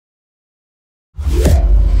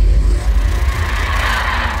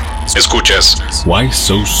Escuchas Why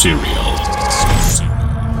So Serial.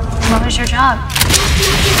 What was your job?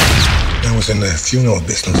 I was in the funeral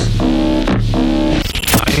business.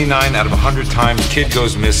 99 out of 100 times, kid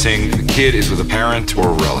goes missing. The kid is with a parent or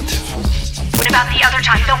a relative. What about the other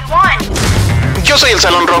time? The one! Yo soy el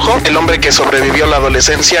Salón Rojo, el hombre que sobrevivió la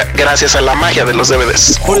adolescencia gracias a la magia de los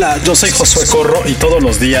DVDs. Hola, yo soy Josué Corro y todos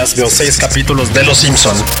los días veo 6 capítulos de Los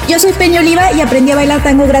Simpson. Yo soy Peña Oliva y aprendí a bailar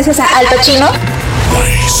tango gracias a Al Pacino.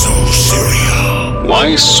 Why So Serial.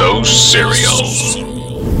 Why So Serial.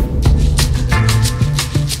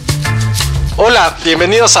 Hola,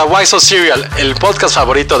 bienvenidos a Why So Serial, el podcast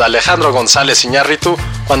favorito de Alejandro González Iñárritu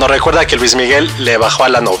cuando recuerda que Luis Miguel le bajó a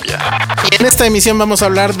la novia. Y en esta emisión vamos a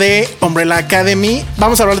hablar de Umbrella Academy,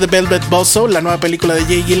 vamos a hablar de Velvet Buzzsaw, la nueva película de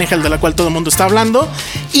Jake Gyllenhaal de la cual todo el mundo está hablando,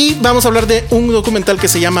 y vamos a hablar de un documental que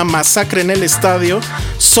se llama Masacre en el Estadio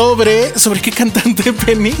sobre ¿qué cantante,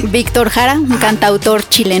 Penny? Víctor Jara, un cantautor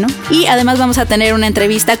chileno. Y además vamos a tener una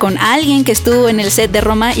entrevista con alguien que estuvo en el set de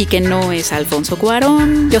Roma y que no es Alfonso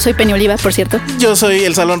Cuarón. Yo soy Peña Oliva, por cierto. Yo soy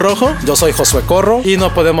el Salón Rojo. Yo soy Josué Corro y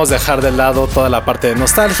no podemos dejar de lado toda la parte de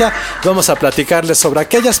nostalgia. Vamos a platicarles sobre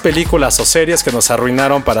aquellas películas o series que nos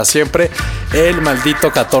arruinaron para siempre el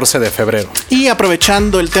maldito 14 de febrero. Y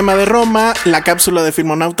aprovechando el tema de Roma, la cápsula de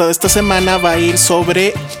Filmonauta de esta semana va a ir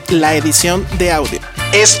sobre la edición de audio.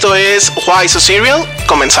 Esto es Why So Serial,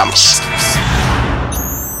 comenzamos.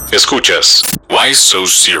 Escuchas Why So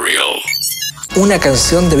Serial. Una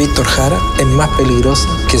canción de Víctor Jara es más peligrosa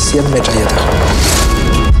que 100 metralletas.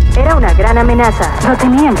 Era una gran amenaza. Lo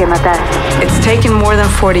tenían que matar. It's taken more than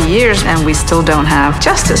 40 years and we still don't have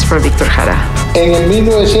justice for Víctor Jara. En el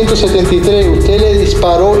 1973 usted le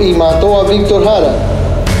disparó y mató a Víctor Jara.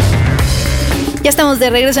 Ya estamos de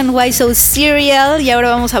regreso en Why So Serial y ahora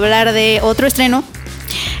vamos a hablar de otro estreno.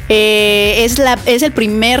 Es el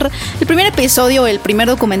primer episodio, el primer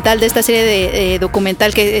documental de esta serie de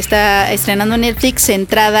documental que está estrenando Netflix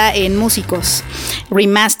centrada en músicos.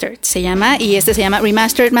 Remastered se llama, y este se llama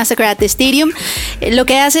Remastered Massacre at the Stadium. Lo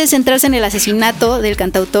que hace es centrarse en el asesinato del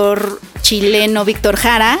cantautor chileno Víctor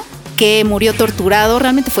Jara, que murió torturado.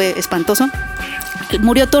 Realmente fue espantoso.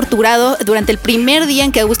 Murió torturado durante el primer día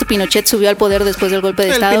en que Augusto Pinochet subió al poder después del golpe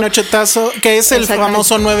de Estado. El Pinochetazo, que es el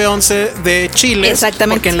famoso 9/11 de Chile.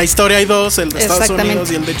 Exactamente. Porque en la historia hay dos, el de Estados Unidos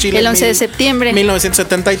y el de Chile. El 11 de septiembre.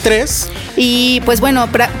 1973. Y pues bueno,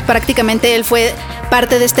 prácticamente él fue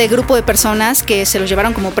parte de este grupo de personas que se los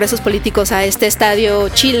llevaron como presos políticos a este estadio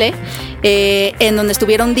Chile, en donde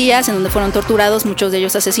estuvieron días, en donde fueron torturados, muchos de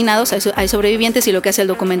ellos asesinados. Hay sobrevivientes y lo que hace el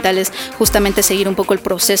documental es justamente seguir un poco el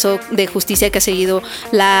proceso de justicia que ha seguido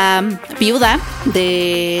la viuda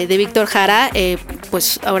de Víctor Jara,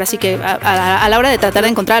 pues ahora sí que a la hora de tratar de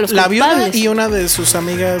encontrar a los culpables. La viuda y una de sus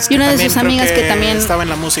amigas que también estaba en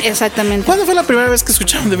la música. Exactamente. ¿Cuándo fue la primera vez que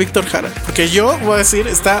escucharon de Víctor Jara? Porque yo voy a decir,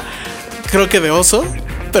 está creo que de oso,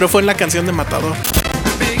 pero fue en la canción de Matador.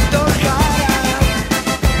 Víctor Jara,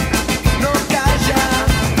 no calla.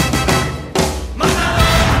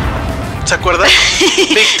 ¿Se acuerdan?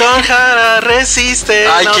 Víctor Jara resiste.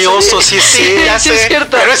 Ay, qué oso, sí, ya sé. Es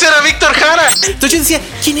cierto. Pero ese era Víctor Jara. Entonces yo decía,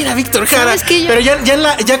 ¿quién era Víctor Jara? Pero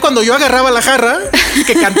ya cuando yo agarraba la jarra,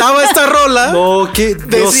 que cantaba esta rola. No, qué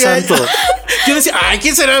Dios santo. Yo decía, ay,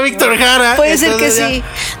 ¿quién será Víctor Jara? Puede ser que sí.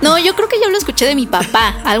 No, yo creo que ya lo escuché de mi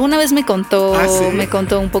papá. Alguna vez me contó, ¿sí? Me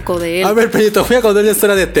contó un poco de él. A ver, Peñito, voy a contar una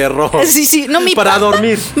historia de terror. Sí. No, para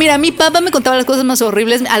dormir. Mira, mi papá me contaba las cosas más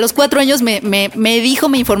horribles. A los 4 años me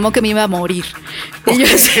informó que me iba a morir. Y yo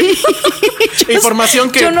sí.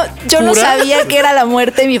 Información que yo no sabía que era la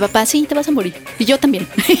muerte. Y mi papá, sí, te vas a morir. Y yo también.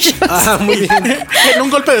 Muy bien. En un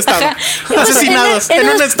golpe de estado. Asesinados en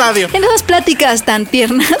un estadio. En esas pláticas tan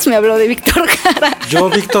tiernas me habló de Víctor Jara. Yo,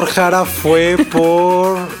 Víctor Jara, fue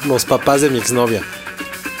por los papás de mi exnovia,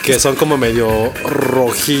 que son como medio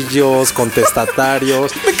rojillos,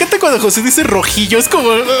 contestatarios. Me encanta cuando José dice rojillo, es como...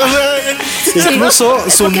 Incluso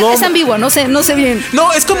su nombre... Es ambiguo, no sé bien.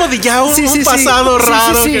 No, es como de ya un pasado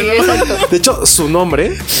raro. Sí, exacto. De hecho, su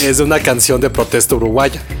nombre es de una canción de protesta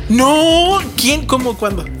uruguaya. No, ¿quién? ¿Cómo?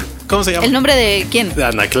 ¿Cuándo? ¿Cómo se llama? ¿El nombre de quién? De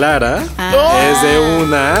Ana Clara. Es de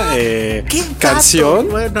una canción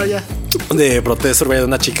de protesta uruguaya de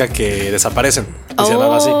una chica que desaparecen. Que se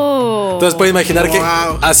llamaba así. Entonces puedes imaginar que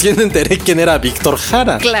así me enteré quién era Víctor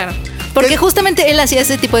Jara. Claro. Porque justamente él hacía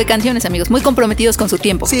ese tipo de canciones, amigos, muy comprometidos con su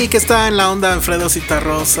tiempo. Sí, que está en la onda Alfredo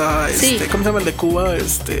Citarrosa, ¿cómo se llama el de Cuba?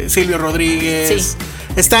 Silvio Rodríguez. Sí.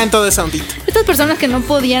 Está en toda esa ondita. Estas personas que no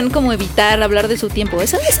podían como evitar hablar de su tiempo.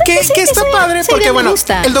 Que está padre porque, bueno,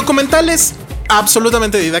 el documental es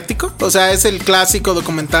absolutamente didáctico. O sea, es el clásico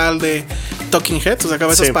documental de Talking Heads, o sea,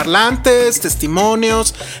 cabezas parlantes,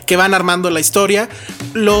 testimonios que van armando la historia.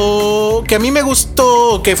 Lo que a mí me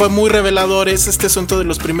gustó, que fue muy revelador, es este asunto de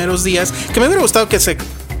los primeros días, que me hubiera gustado que se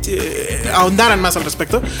ahondaran más al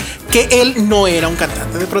respecto, que él no era un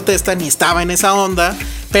cantante de protesta ni estaba en esa onda,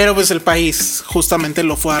 pero pues el país justamente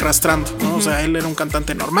lo fue arrastrando, ¿no? O sea, él era un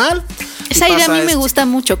cantante normal. Esa idea a mí me gusta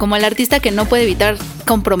mucho, como el artista que no puede evitar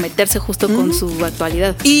comprometerse justo con su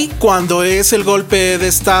actualidad. Y cuando es el golpe de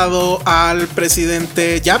estado al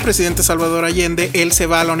presidente Salvador Allende, él se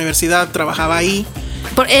va a la universidad, trabajaba ahí.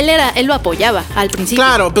 Él lo apoyaba al principio.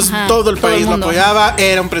 Claro, pues todo el país lo apoyaba.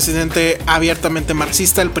 Era un presidente abiertamente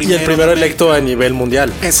marxista, el primero. Y el primero electo a nivel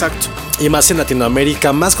mundial. Exacto. Y más en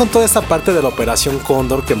Latinoamérica, más con toda esta parte de la Operación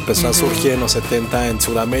Cóndor que empezó a surgir en los 70 en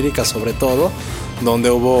Sudamérica sobre todo,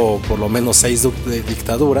 donde hubo por lo menos 6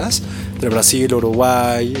 dictaduras, entre Brasil,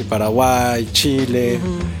 Uruguay, Paraguay, Chile,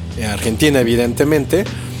 Argentina evidentemente.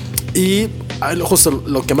 Y justo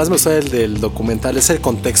lo que más me gusta del documental es el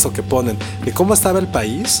contexto que ponen de cómo estaba el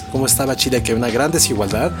país, cómo estaba Chile, que había una gran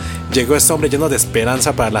desigualdad. Llegó este hombre lleno de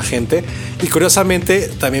esperanza para la gente y curiosamente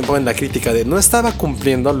también ponen la crítica de no estaba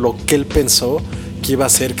cumpliendo lo que él pensó que iba a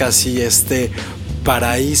ser casi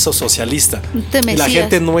paraíso socialista. Y la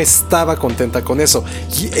gente no estaba contenta con eso.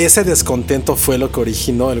 Y ese descontento fue lo que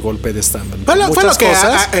originó el golpe de Estado. Fue lo que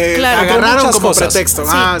agarraron como pretexto.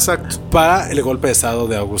 Exacto. Para el golpe de Estado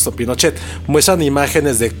de Augusto Pinochet. Muestran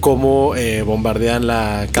imágenes de cómo bombardean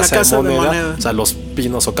la Casa de Moneda. O sea, Los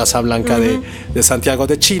Pinos o Casa Blanca de Santiago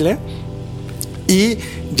de Chile. Y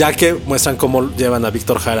ya que muestran cómo llevan a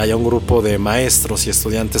Víctor Jara y a un grupo de maestros y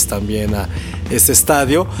estudiantes también a este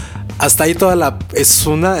estadio. Hasta ahí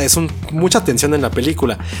mucha tensión en la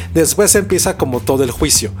película. Después empieza como todo el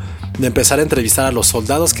juicio, de empezar a entrevistar a los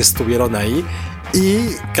soldados que estuvieron ahí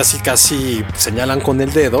y casi señalan con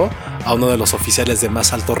el dedo a uno de los oficiales de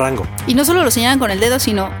más alto rango. Y no solo lo señalan con el dedo,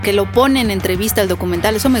 sino que lo ponen en entrevista al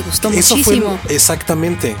documental. Eso me gustó muchísimo.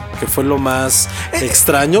 Exactamente, que fue lo más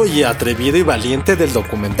extraño y atrevido y valiente del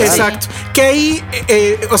documental. Exacto. Que ahí,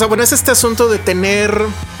 es este asunto de tener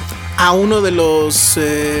a uno de los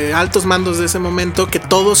altos mandos de ese momento, que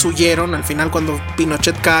todos huyeron al final cuando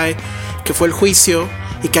Pinochet cae, que fue el juicio,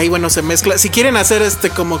 y que ahí se mezcla. Si quieren hacer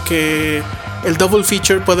como que el double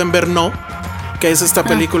feature, pueden ver No, que es esta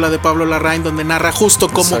película de Pablo Larraín donde narra justo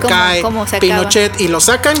cómo cae Pinochet y lo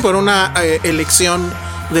sacan por una elección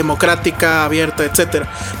democrática, abierta,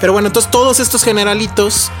 etcétera. Pero bueno, entonces todos estos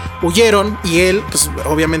generalitos huyeron y él, pues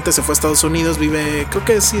obviamente se fue a Estados Unidos, vive, creo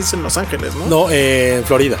que sí es en Los Ángeles, ¿no? No, en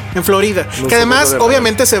Florida. En Florida. Que además,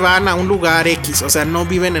 obviamente se van a un lugar X, o sea, no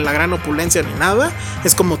viven en la gran opulencia ni nada,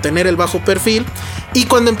 es como tener el bajo perfil. Y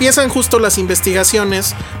cuando empiezan justo las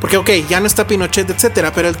investigaciones, porque ya no está Pinochet,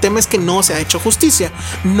 etcétera, pero el tema es que no se ha hecho justicia.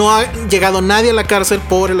 No ha llegado nadie a la cárcel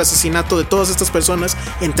por el asesinato de todas estas personas,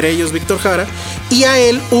 entre ellos Víctor Jara, y a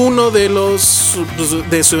él uno de los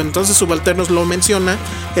de su entonces subalternos lo menciona.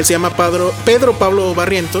 Él se llama Pedro Pablo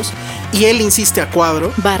Barrientos y él insiste a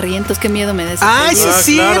cuadro. Barrientos, qué miedo me da esa serie. Sí es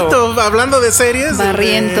cierto, claro. Hablando de series,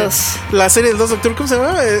 Barrientos, la serie del 2 de octubre, ¿cómo se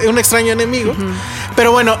llama? Un extraño enemigo.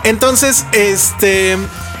 Pero bueno, entonces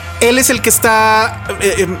él es el que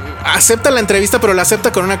acepta la entrevista, pero la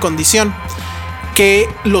acepta con una condición: que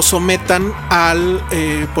lo sometan al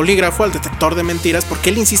polígrafo, al detector de mentiras,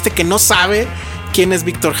 porque él insiste que no sabe quién es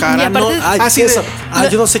Víctor Jara.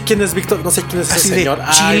 Yo no sé quién es Víctor, no sé quién es ese señor.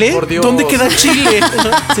 ¿Chile? Ay, por Dios. ¿Dónde queda Chile?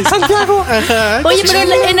 Sí, Santiago. Ajá. Oye, pero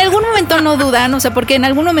en algún momento no dudan, o sea, porque en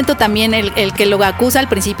algún momento también el que lo acusa al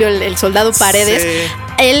principio, el soldado Paredes,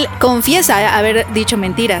 él confiesa haber dicho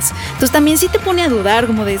mentiras. Entonces también sí te pone a dudar,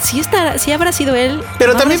 como de si habrá sido él.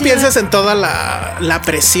 Pero también piensas en toda la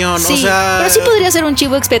presión, sí, o sea. Pero sí podría ser un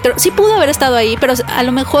chivo expiatorio. Sí pudo haber estado ahí, pero a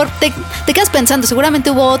lo mejor te quedas pensando,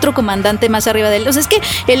 seguramente hubo otro comandante más arriba de él. O sea, es que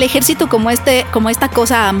el ejército como esta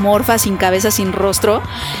cosa amorfa, sin cabeza, sin rostro,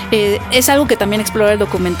 es algo que también explora el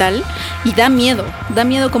documental y da miedo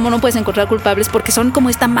cómo no puedes encontrar culpables, porque son como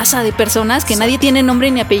esta masa de personas que nadie tiene nombre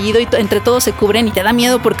ni apellido y entre todos se cubren y te da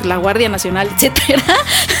miedo porque la Guardia Nacional, etcétera.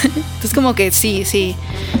 Entonces como que sí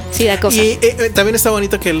da cosa. Y también está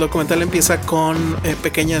bonito que el documental empieza con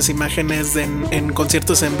pequeñas imágenes en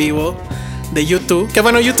conciertos en vivo de YouTube. Que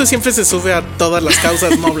bueno, YouTube siempre se sube a todas las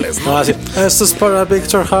causas nobles, ¿no? No, sí. Esto es para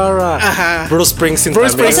Víctor Jara. Ajá. Bruce Springsteen.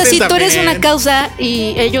 O sea, si tú eres una causa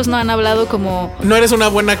y ellos no han hablado como... No eres una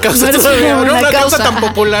buena causa. No eres una causa tan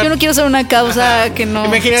popular. Yo no quiero ser una causa que no...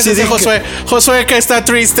 Imagínate si Josué que está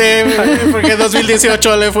triste porque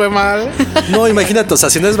 2018 le fue mal. No, imagínate, o sea,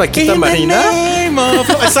 si no eres Vaquita Marina.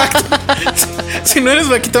 Exacto. Si no eres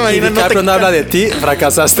Vaquita Marina, no te... no habla de ti,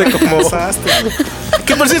 fracasaste como...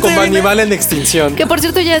 Que por cierto, como animal en extinción. Que por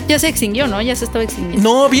cierto ya se extinguió, ¿no? Ya se estaba extinguiendo.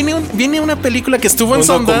 No, viene una película que estuvo en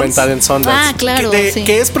Sundance. Documental en Sundance. Ah, claro.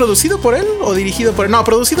 Que es producido por él o dirigido por él. No,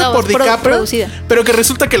 producido por DiCaprio. Pero que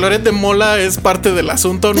resulta que Loret de Mola es parte del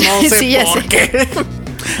asunto. No sé sí, por qué.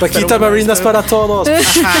 Vaquita Marina es para todos.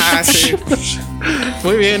 Ajá, sí.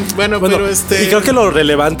 Muy bien. Bueno, pero Y creo que lo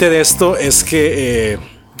relevante de esto es que,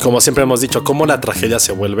 como siempre hemos dicho, cómo la tragedia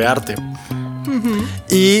se vuelve arte.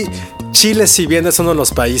 Y Chile, si bien es uno de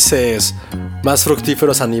los países más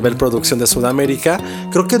fructíferos a nivel producción de Sudamérica,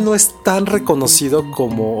 creo que no es tan reconocido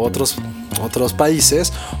como otros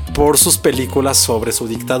países por sus películas sobre su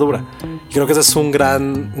dictadura. Y creo que ese es un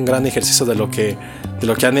gran ejercicio de lo que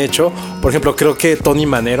han hecho. Por ejemplo, creo que Tony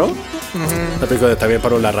Manero, la película de también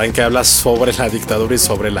Pablo Larraín, que habla sobre la dictadura y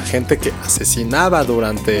sobre la gente que asesinaba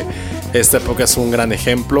durante esta época, es un gran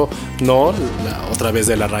ejemplo. No, otra vez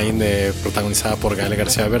de Larraín, protagonizada por Gael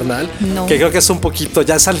García Bernal, que creo que es un poquito,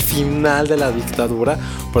 ya es al final de la dictadura,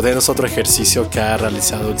 pero también es otro ejercicio que ha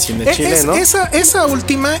realizado el cine chileno. Esa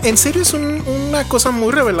última, en serio, es una cosa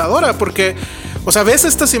muy reveladora, porque, o sea, ves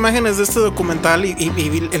estas imágenes de este documental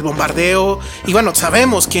y el bombardeo, y bueno,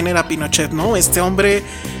 sabemos quién era Pinochet, ¿no? Este hombre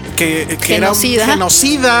que era un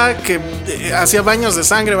genocida, que hacía baños de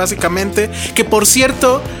sangre, básicamente, que por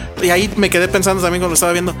cierto, y ahí me quedé pensando también cuando lo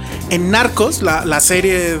estaba viendo, en Narcos, la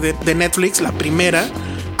serie de Netflix, la primera,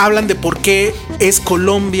 hablan de por qué es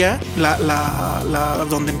Colombia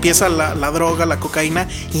donde empieza la droga, la cocaína,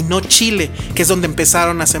 y no Chile, que es donde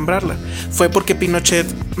empezaron a sembrarla. Fue porque Pinochet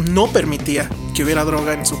no permitía que hubiera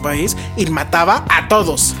droga en su país y mataba a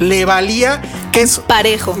todos. Le valía que es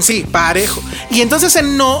parejo. Sí, parejo. Y entonces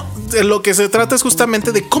lo que se trata es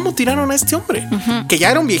justamente de cómo tiraron a este hombre, que ya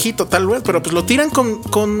era un viejito tal vez, pero pues lo tiran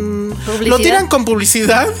con lo tiran con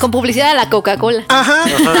publicidad. Con publicidad a la Coca-Cola. Ajá.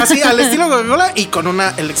 Así, al estilo Coca-Cola, y con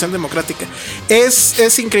una elección democrática.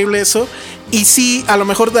 Es increíble eso. Y sí, a lo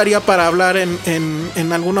mejor daría para hablar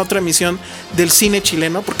en alguna otra emisión del cine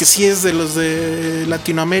chileno, porque sí es de los de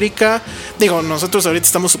Latinoamérica. Digo, nosotros ahorita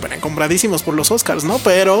estamos súper encombradísimos por los Oscars, ¿no?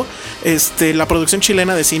 Pero la producción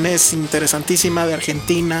chilena de cine es interesantísima, de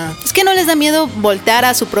Argentina. Es que no les da miedo voltear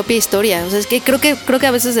a su propia historia. O sea, es que creo que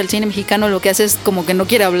a veces el cine mexicano lo que hace es como que no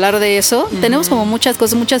quiere hablar de eso. Tenemos como muchas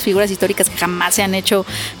cosas, muchas figuras históricas que jamás se han hecho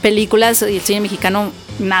películas, y el cine mexicano,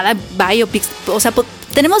 nada, biopics. O sea,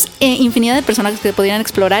 tenemos infinidad de personajes que podrían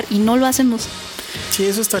explorar y no lo hacemos. Sí,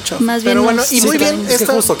 eso está chato. Más bien. Pero bueno, y muy bien. Es que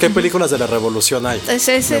justo, ¿qué películas de la revolución hay?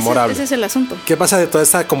 Ese es el asunto. ¿Qué pasa de toda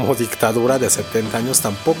esta como dictadura de 70 años?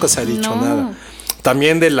 Tampoco se ha dicho nada.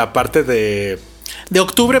 También de la parte de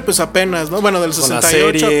octubre, pues apenas, ¿no? Bueno, del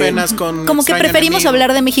 68 apenas con... Como que preferimos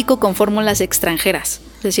hablar de México con fórmulas extranjeras,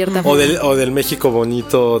 de cierta forma. O del México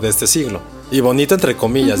bonito de este siglo. Y bonito entre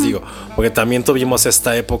comillas, digo. Porque también tuvimos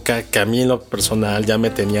esta época que a mí en lo personal ya me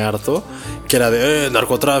tenía harto, que era de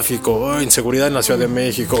narcotráfico, inseguridad en la Ciudad de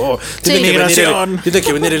México, tiene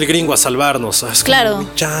que venir el gringo a salvarnos. Es claro. Como,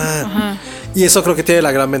 ya. Y eso creo que tiene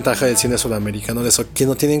la gran ventaja del cine sudamericano, de eso, que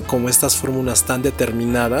no tienen como estas fórmulas tan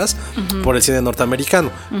determinadas por el cine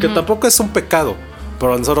norteamericano, que tampoco es un pecado,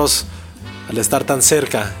 pero nosotros, al estar tan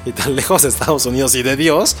cerca y tan lejos de Estados Unidos y de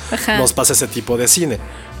Dios, nos pasa ese tipo de cine.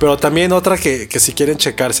 Pero también otra que si quieren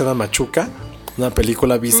checar, se llama Machuca, una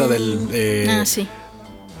película vista del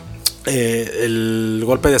el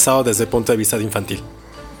golpe de estado desde el punto de vista de infantil.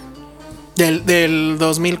 Del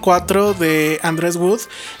 2004 de Andrés Wood,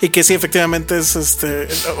 y que sí, efectivamente es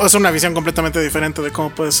una visión completamente diferente de cómo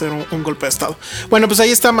puede ser un golpe de estado. Bueno, pues ahí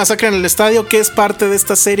está Masacre en el Estadio, que es parte de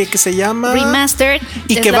esta serie que se llama Remastered,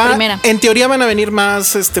 y que va, primera. En teoría van a venir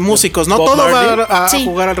más músicos, ¿no? Todo va a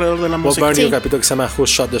jugar alrededor de la música. Bob Marley, un capítulo que se llama Who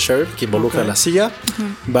Shot the Sheriff, que involucra a la CIA.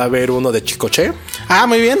 Va a haber uno de Chicoche. Ah,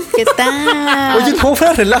 muy bien. ¿Qué tal? Oye, ¿cómo fue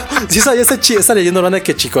el relajo? Sí, sabía esta leyenda urbana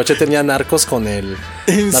que Chicoche tenía narcos con el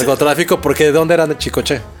narcotráfico. Porque ¿de dónde era de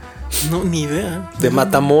Chicoche? No, ni idea. De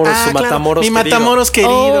Matamoros, su claro. Matamoros Mi querido. Matamoros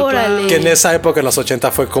querido, claro. Que en esa época, en los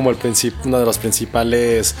 80, fue como uno de los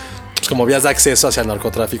principales como vías de acceso hacia el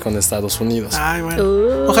narcotráfico en Estados Unidos. Ay, bueno.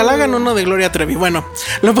 Ojalá hagan uno de Gloria Trevi. Bueno,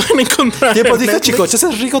 lo pueden encontrar. Tiempo, dije Chicoche, ese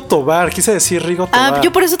es Rigo Tobar. Quise decir Rigo Tobar.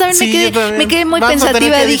 Yo por eso también me quedé muy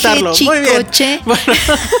pensativa. Dije Chicoche. Bueno.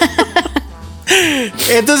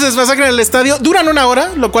 Entonces, Masacre en el Estadio. Duran 1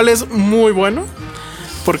 hora, lo cual es muy bueno.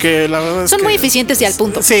 Porque la verdad es son muy eficientes y al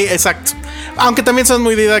punto. Sí, exacto. Aunque también son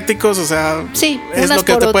muy didácticos, o sea, sí, es lo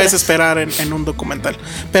que te puedes esperar en un documental.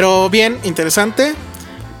 Pero bien, interesante.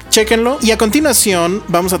 Chéquenlo. Y a continuación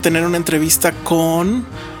vamos a tener una entrevista con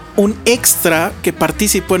un extra que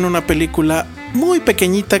participó en una película muy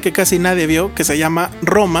pequeñita que casi nadie vio, que se llama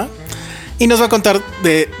Roma. Y nos va a contar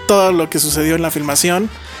de todo lo que sucedió en la filmación.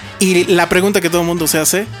 Y la pregunta que todo el mundo se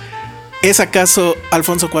hace: ¿es acaso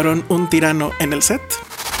Alfonso Cuarón un tirano en el set?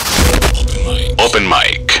 Open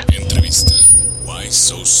Mic. Entrevista. Why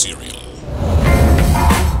So Serial.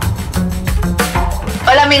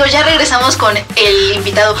 Hola amigos, ya regresamos con el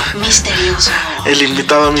invitado misterioso. El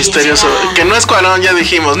invitado misterioso, que no es Cuarón, ya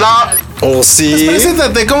dijimos, no. Oh, sí. Pues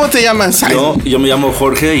preséntate, ¿cómo te llamas? Yo me llamo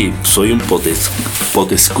Jorge y soy un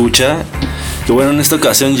podescucha. Que bueno, en esta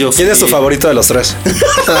ocasión yo fui... ¿Quién es tu favorito de los tres?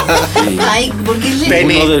 Ay, ¿por qué le...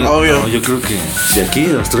 Penny, obvio. No, yo creo que de aquí,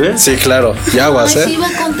 de los tres. Sí, claro. Yaguas, sí iba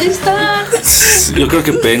a contestar. Yo creo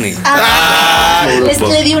que Penny.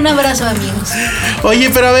 Le di un abrazo, amigos.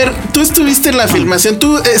 Oye, pero a ver, tú estuviste en la filmación,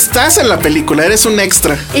 tú estás en la película, eres un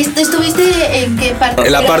extra. ¿Estuviste en qué parte?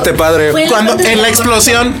 En la parte padre. Cuando en la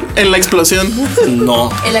explosión,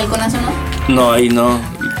 No. ¿El halconazo no? No, ahí no.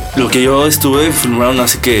 Lo que yo estuve filmaron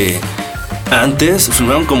así que antes,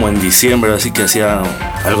 filmaron como en diciembre, así que hacía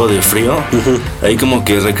algo de frío. Ahí como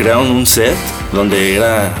que recrearon un set donde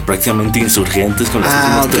era prácticamente Insurgentes con los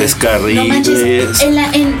últimos 3 carriles. No manches,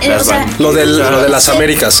 lo de las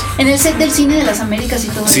Américas. En el set del cine de las Américas y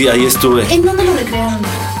todo. Sí, ahí estuve. ¿En dónde lo recrearon?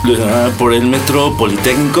 Por el metro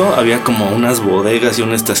Politécnico había como unas bodegas y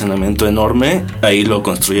un estacionamiento enorme. Ahí lo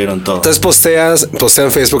construyeron todo. Entonces postea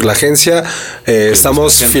en Facebook la agencia.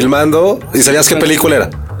 Estamos filmando. ¿Y sabías qué película era?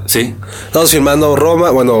 Sí. Estamos filmando Roma,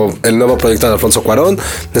 bueno, el nuevo proyecto de Alfonso Cuarón.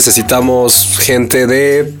 Necesitamos gente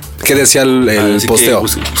de... ¿Qué decía el posteo?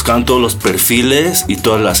 Buscaban todos los perfiles y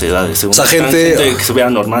todas las edades. O sea, gente que se vea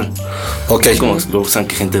normal. Ok. Como buscan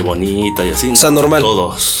que gente bonita y así. O sea, normal.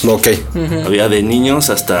 Todos. Ok. Había de niños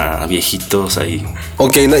hasta viejitos ahí.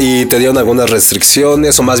 Ok, ¿y te dieron algunas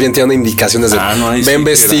restricciones o más bien te dieron indicaciones de ven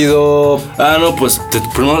vestido? No, pues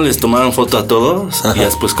primero les tomaban foto a todos. Ajá. Y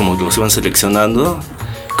después como que los iban seleccionando.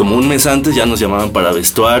 Como un mes antes ya nos llamaban para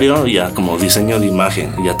vestuario, ya como diseño de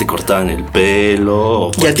imagen, ya te cortaban el pelo.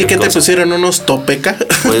 ¿Y a ti qué te pusieron, unos topeca?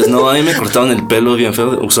 Pues no, a mí me cortaban el pelo bien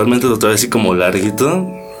feo, usualmente lo traía así como larguito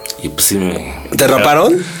y pues sí me... ¿Te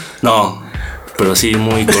raparon? No, pero sí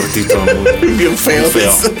muy cortito, bien feo. Muy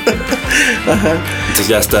feo. Ajá. Entonces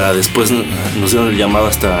ya hasta después nos dieron el llamado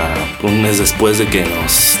hasta un mes después de que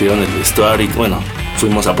nos dieron el vestuario y bueno,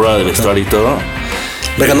 fuimos a prueba de vestuario y todo.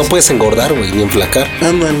 Venga, no puedes engordar, güey, ni enflacar.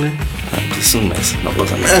 Ándale. Es un mes, no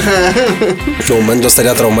pasa nada. No, man, yo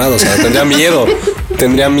estaría traumado, o sea, tendría miedo.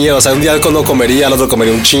 O sea, un día no comería, al otro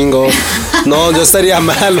comería un chingo. No, yo estaría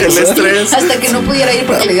mal. El estrés. Hasta que no pudiera ir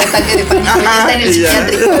porque le dio ataque de pánico. Ya está en el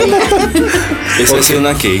psiquiátrico. Esa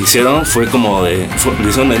escena que hicieron fue como lo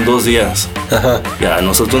hicieron en 2 días. Ajá. Ya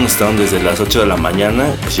nosotros nos estaban desde las 8 de la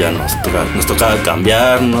mañana, pues ya nos tocaba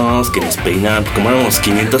cambiarnos, que nos peinaran, como éramos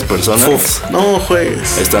 500 personas. Uf, no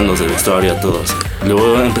juegues. Están los de vestuario todos.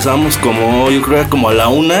 Luego empezamos yo creo como a la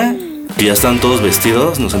 1, que ya estaban todos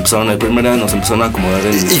vestidos, nos empezaron a acomodar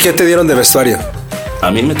 ¿Y qué te dieron de vestuario? A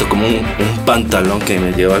mí me tocó un pantalón que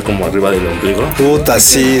me lleva como arriba del ombligo. Puta,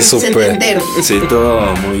 sí, súper. Sí,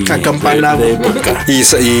 todo muy acampanado de época.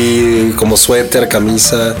 Y como suéter,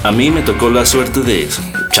 camisa. A mí me tocó la suerte de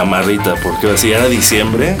chamarrita, porque así era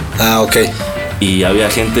diciembre. Ah, ok. Y había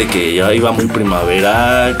gente que ya iba muy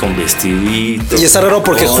primaveral, con vestiditos. Y está raro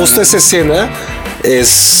porque justo esa escena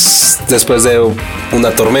es después de una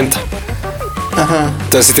tormenta. Ajá.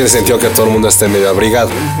 Entonces sí tiene sentido que todo el mundo esté medio abrigado.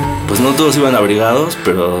 Pues no todos iban abrigados,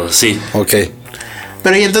 pero sí. Ok.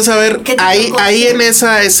 Pero y entonces, a ver, ahí en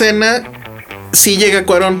esa escena sí llega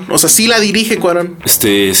Cuarón. O sea, sí la dirige Cuarón.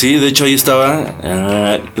 Sí, de hecho ahí estaba.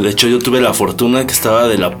 De hecho yo tuve la fortuna que estaba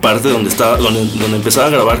de la parte donde empezaba a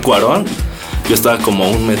grabar Cuarón. Yo estaba como a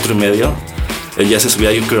 1,5 metros. Él ya se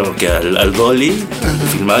subía, yo creo que al dolly,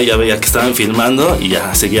 filmado, ya veía que estaban filmando y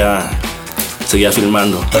ya seguía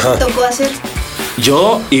filmando. ¿Qué te tocó hacer?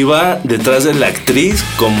 Yo iba detrás de la actriz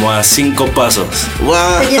como a 5 pasos.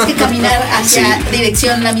 Wow. ¿Tenías que caminar hacia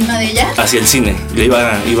dirección la misma de ella? Hacia el cine. Yo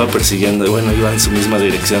iba persiguiendo, iba en su misma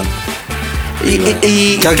dirección.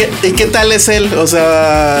 ¿Y qué tal es él? O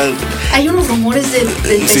sea... Hay unos rumores de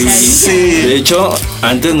pesadilla. Sí. De hecho,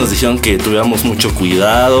 antes nos dijeron que tuviéramos mucho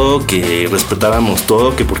cuidado, que respetáramos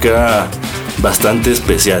todo, que porque era bastante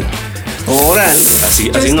especial. Órale.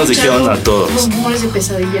 Así nos dijeron a todos. Rumores de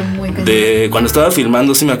pesadilla muy cañón. De cuando estaba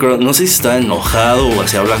filmando, sí me acuerdo, no sé si estaba enojado o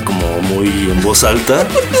se habla como muy en voz alta,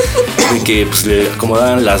 de que pues le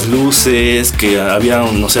acomodaban las luces, que había,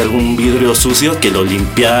 no sé, algún vidrio sucio, que lo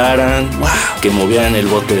limpiaran, que movían el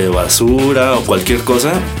bote de basura o cualquier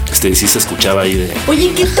cosa. Sí se escuchaba ahí de...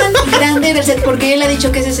 Oye, ¿qué tan grande era el set? Porque él ha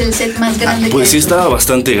dicho que ese es el set más grande. Pues sí estaba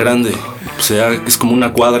bastante grande. O sea, es como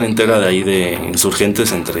una cuadra entera de ahí de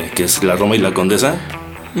Insurgentes, entre que es la Roma y la Condesa.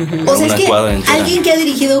 O sea, es que alguien que ha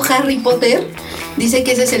dirigido Harry Potter dice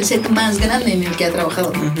que ese es el set más grande en el que ha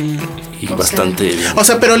trabajado. Y bastante... O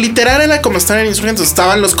sea, pero literal era como estar en Insurgentes.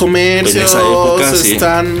 Estaban los comercios. En esa época, sí.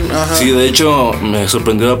 Ajá. Sí, de hecho, me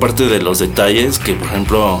sorprendió aparte de los detalles que, por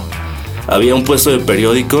ejemplo... Había un puesto de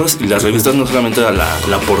periódicos y las revistas no solamente era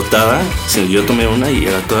la portada, sino yo tomé una y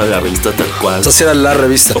era toda la revista tal cual. Entonces era la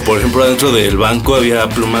revista. O por ejemplo dentro del banco había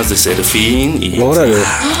plumas de Serfín y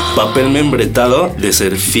papel membretado de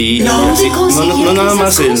Serfín. No, no nada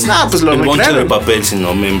más el bonche de papel,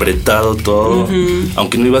 sino membretado todo.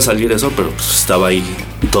 Aunque no iba a salir eso, pero pues estaba ahí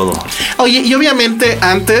todo. Oye, y obviamente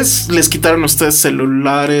antes les quitaron a ustedes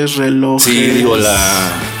celulares, relojes. Sí, digo,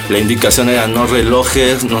 la indicación era no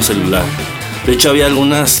relojes, no celular. De hecho había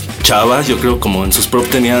algunas chavas, yo creo como en sus props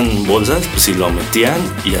tenían bolsas, pues si lo metían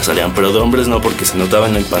y ya salían, pero de hombres no, porque se notaba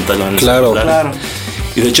en el pantalón. Claro.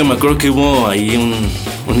 Y de hecho me acuerdo que hubo ahí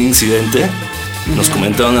un incidente. Nos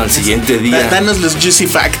comentaron al siguiente día. Danos los juicy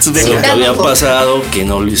facts de lo que había pasado, que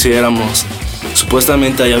no lo hiciéramos.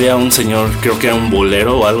 Supuestamente ahí había un señor, creo que era un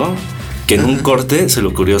bolero o algo, que en un corte se le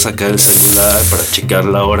ocurrió sacar el celular para checar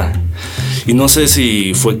la hora. Y no sé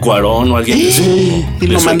si fue Cuarón o alguien de su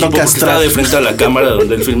equipo, porque estaba de frente a la cámara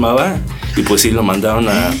donde él filmaba. Y pues sí, lo mandaron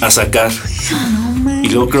a sacar. Y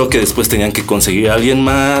luego creo que después tenían que conseguir a alguien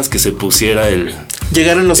más que se pusiera el...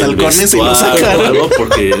 Llegaron los halcones y lo sacaron. Algo,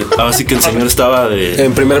 porque ahora sí que el señor estaba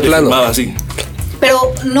en primer plano. Filmaba, así.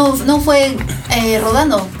 Pero no fue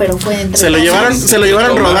rodando, pero fue entre... Se lo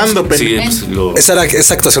llevaron rodando, Peña. Sí, pues Esa era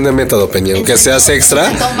esa actuación de método, Peña. Aunque seas extra,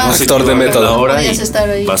 actor de método. Ahora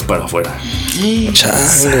vas para afuera.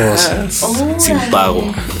 Changos. Sin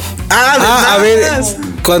pago. A ver,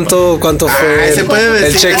 ¿cuánto fue ¿se puede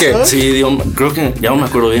decir el cheque? eso? Sí, digo, creo que ya no me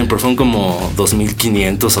acuerdo bien, pero fueron como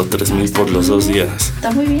 2,500 o 3,000 por los 2 días.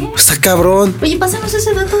 Está muy bien. Está cabrón. Oye, pásanos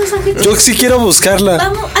ese dato de esa gente. Yo sí quiero buscarla.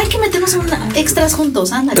 Vamos, hay que meternos en extras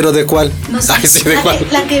juntos, ándale. ¿Pero de cuál? No sé. Ay, sí, ¿de cuál?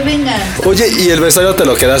 La que venga. Oye, ¿y el vestuario te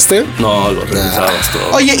lo quedaste? No, lo regresabas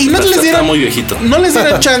todo. Oye, y no les dieron... Está muy viejito. No les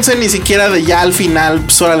dieron chance ni siquiera de ya al final,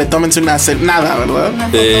 pues órale, tómense nada, ¿verdad?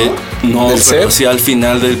 No, ¿Del pero set? sí al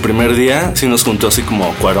final del primer día sí nos juntó así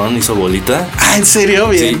como Cuarón hizo bolita. Ah, ¿en serio?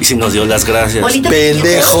 Bien. Sí, y sí nos dio las gracias. Bolita.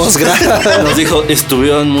 Pendejos, gracias. Nos dijo,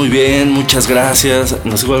 estuvieron muy bien, muchas gracias.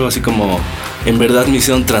 Nos dijo algo así como, en verdad me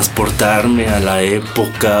hicieron transportarme a la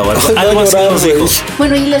época o algo así nos dijo.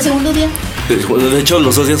 Bueno, ¿y el segundo día? De hecho,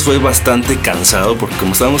 los 2 días fue bastante cansado porque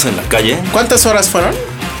como estábamos en la calle. ¿Cuántas horas fueron?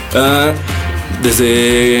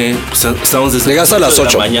 Estábamos desde Llegaste a las 8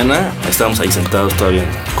 de la mañana, estábamos ahí sentados todavía.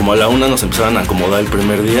 Como a la 1 nos empezaron a acomodar el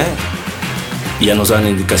primer día y ya nos daban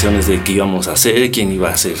indicaciones de qué íbamos a hacer, quién iba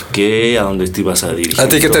a hacer qué, a dónde te ibas a dirigir. ¿A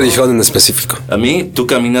ti qué te dijeron en específico? A mí, tú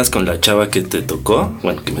caminas con la chava que te tocó,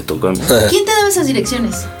 bueno, que me tocó a mí. ¿Quién te daba esas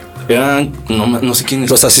direcciones? Eran, no sé quiénes.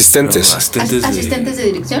 Los asistentes. ¿Asistentes de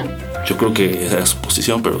dirección? Yo creo que era su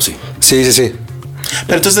posición, pero sí. Sí.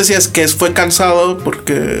 Pero entonces decías que fue cansado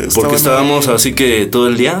porque estábamos así que todo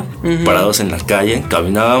el día parados en la calle,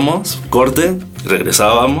 caminábamos, corte,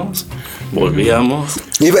 regresábamos, volvíamos.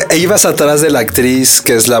 Ibas atrás de la actriz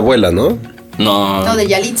que es la abuela, ¿no? No, de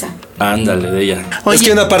Yalitza. Ándale, de ella. Oye, es que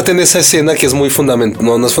hay una parte en esa escena que es muy fundamental,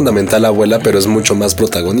 no es fundamental la abuela, pero es mucho más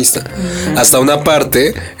protagonista. Hasta una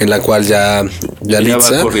parte en la cual ya ella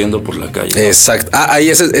Litza va corriendo por la calle. Exacto. Ahí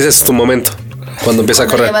ese es tu momento. Cuando empieza a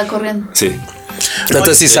correr. Ella va corriendo. Sí.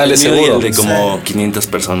 Entonces sí sales seguro. De como 500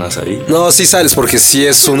 personas ahí. No, sí sales porque sí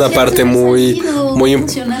es una parte muy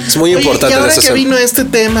es muy importante. Y ahora de esa que vino este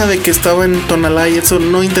tema de que estaba en Tonalá y eso,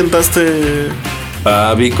 ¿no intentaste...?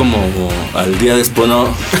 Vi como al día después,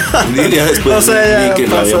 día después o sea, vi que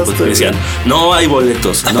lo habían puesto y decían, no hay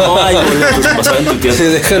boletos, pasaban tu tiempo. Sí,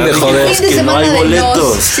 dejen de joder. Es que no hay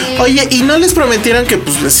boletos. Sí. Oye, ¿y no les prometieron que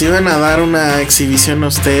pues les iban a dar una exhibición a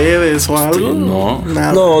ustedes o algo? Sí, no.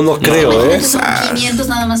 Nada. No creo, Son 500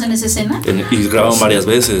 nada más en esa escena. Y grabaron varias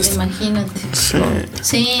veces. Imagínate.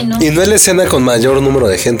 Sí, no. Y no es la escena con mayor número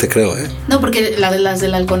de gente, creo, No, porque las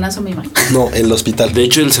del halconazo me imagino. No, en el hospital. De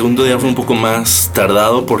hecho, el segundo día fue un poco más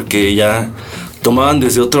tardado porque ya tomaban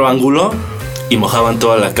desde otro ángulo y mojaban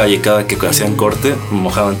toda la calle. Cada que hacían corte,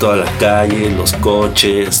 mojaban toda la calle, los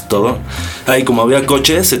coches, todo. Ahí como había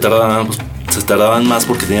coches, se tardaban más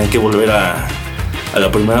porque tenían que volver a la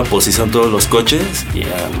primera posición todos los coches y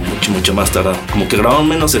era mucho más tardado. Como que grababan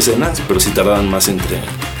menos escenas, pero sí tardaban más entre...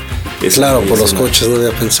 Claro, por los coches, no había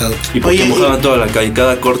pensado. Y porque mojaban toda la calle,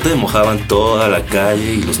 cada corte mojaban toda la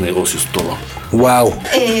calle y los negocios, todo. Wow.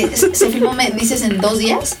 ¿Se filmó, me dices, en 2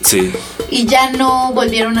 días? Sí. ¿Y ya no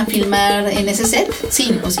volvieron a filmar en ese set?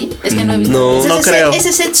 Sí, ¿o sí? Es que no he visto. No creo.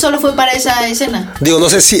 ¿Ese set solo fue para esa escena? Digo, no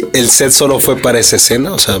sé si el set solo fue para esa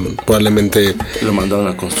escena, o sea, probablemente... Lo mandaron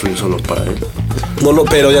a construir solo para él.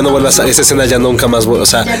 Pero ya no vuelve a esa escena, ya nunca más vuelve, o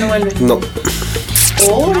sea... Ya no vuelve. No.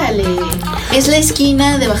 ¡Órale! Es la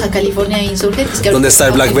esquina de Baja California Insurgentes. ¿Dónde está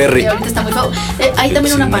el Blackberry? Ahorita está muy feo. Hay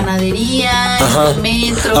también una panadería, el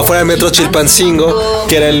metro. Afuera del metro Chilpancingo,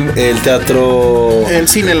 que era el teatro... El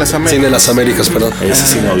Cine de las Américas. Cine de las Américas, perdón.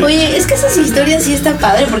 Oye, es que esas historias sí está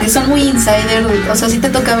padre porque son muy insider. O sea, sí te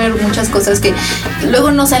toca ver muchas cosas que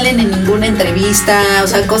luego no salen en ninguna entrevista. O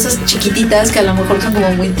sea, cosas chiquititas que a lo mejor son como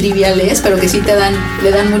muy triviales, pero que sí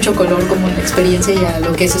le dan mucho color como a la experiencia y a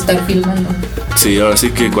lo que es estar filmando. Sí, ahora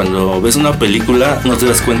sí que cuando ves una película no te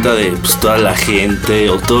das cuenta de pues, toda la gente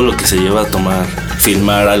o todo lo que se lleva a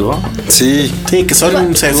filmar algo. Sí, que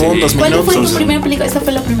son segundos, minutos. ¿Cuál fue tu primera película? ¿Esta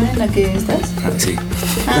fue la primera en la que estás? Sí.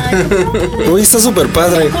 Uy, está súper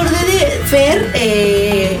padre. Me acordé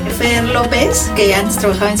de Fer López, que antes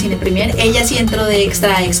trabajaba en Cine Premier. Ella sí entró de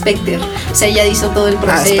extra a Spectre. O sea, ella hizo todo el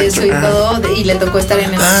proceso y todo, y le tocó estar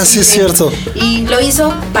en el cine. Sí, es cierto. Y lo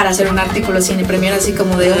hizo para hacer un artículo de Cine Premier, así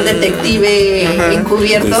como de un detective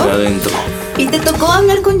encubierto. Desde adentro. ¿Y te tocó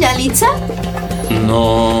hablar con Yalitza?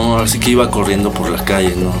 No, así que iba corriendo por la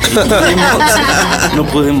calle, no. No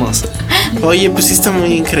podemos. Oye, pues sí está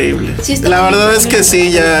muy increíble. Sí está la verdad es que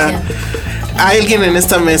sí, ya... Alguien en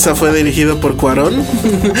esta mesa fue dirigido por Cuarón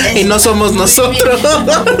y no somos nosotros.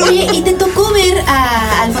 Oye, ¿y te tocó ver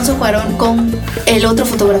a Alfonso Cuarón con el otro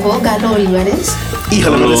fotógrafo, Galo Olivares?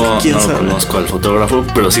 Híjole, no conozco al fotógrafo,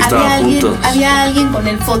 pero sí estaban juntos. ¿Había alguien con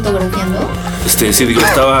él fotografiando? Sí, digo,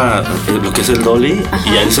 estaba lo que es el dolly. Ajá.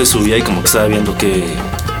 Y ahí se subía y como que estaba viendo que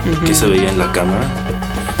se veía en la cámara.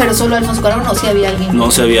 ¿Pero solo Alfonso Cuarón o sí había alguien?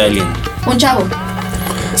 No, sí había alguien. ¿Un chavo?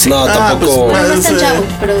 Sí. No, tampoco. Pues, no es tan chavo,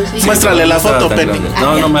 pero sí. Muéstrale la foto, Penny.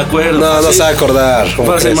 No me acuerdo. No se va a acordar.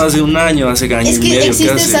 Fue hace más de un año, hace año y medio. Es que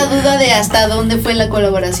existe casi esa duda de hasta dónde fue la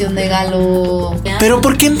colaboración de Galo. Pero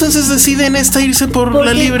 ¿por qué entonces deciden irse por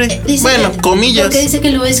la libre? Bueno, comillas. Porque dice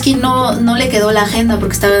que Lubezki no le quedó la agenda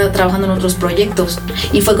porque estaba trabajando en otros proyectos.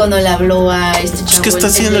 Y fue cuando le habló a este chavo. Es que está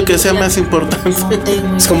haciendo que sea más importante.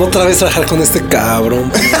 Es como otra vez trabajar con este cabrón.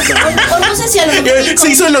 O no sé si a lo mejor se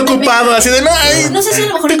hizo el ocupado, así de no sé si a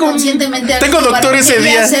lo mejor inconscientemente tengo doctor ese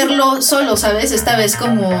día. Hacerlo solo, ¿sabes? Esta vez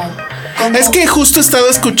como Es que justo he estado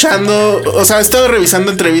escuchando, o sea, he estado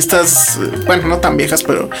revisando entrevistas, bueno, no tan viejas,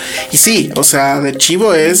 pero... Y sí, o sea, de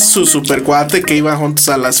Chivo es su super cuate que iba juntos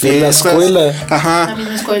a las fiestas. En la escuela. Ajá.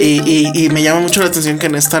 Y me llama mucho la atención que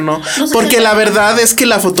en esta no. Porque la verdad es que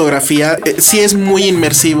la fotografía sí es muy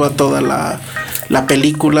inmersivo a toda la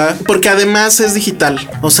película, porque además es digital,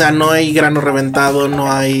 o sea, no hay grano reventado,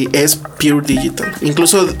 es pure digital.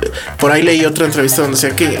 Incluso por ahí leí otra entrevista donde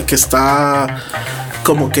decía que está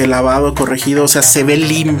como que lavado, corregido, o sea, se ve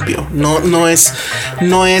limpio. No es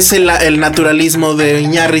el naturalismo de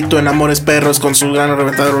Iñárritu en Amores Perros con su grano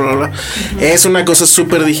reventado, bla, bla, bla. Es una cosa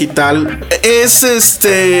súper digital. Es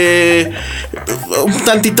un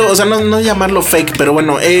tantito, o sea, no llamarlo fake, pero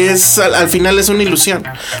bueno, es al final es una ilusión,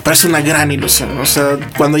 pero es una gran ilusión. O sea,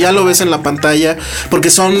 cuando ya lo ves en la pantalla, porque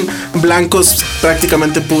son blancos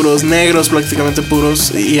prácticamente puros, negros prácticamente puros,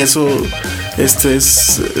 y eso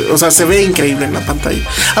o sea, se ve increíble en la pantalla.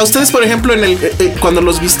 A ustedes, por ejemplo, cuando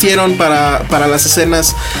los vistieron para las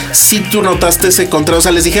escenas, ¿sí tú notaste ese contraste? O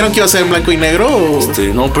sea, ¿les dijeron que iba a ser en blanco y negro? ¿O?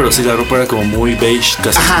 No, pero sí, la ropa era como muy beige,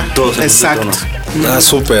 casi todos. Exacto.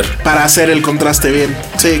 Súper. Para hacer el contraste bien.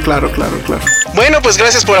 Sí, claro. Bueno, pues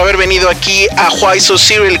gracias por haber venido aquí a Why So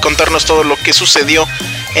Serial y contarnos todo lo que sucedió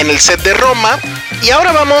en el set de Roma. Y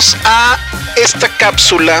ahora vamos a esta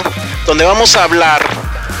cápsula donde vamos a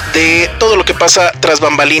hablar de todo lo que pasa tras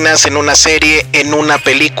bambalinas en una serie, en una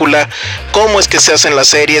película, cómo es que se hacen las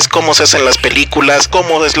series, cómo se hacen las películas,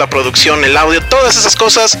 cómo es la producción, el audio, todas esas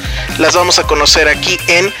cosas las vamos a conocer aquí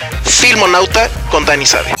en Filmonauta con Dani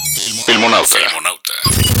Sabe. Filmonauta.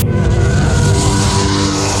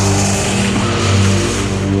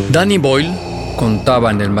 Danny Boyle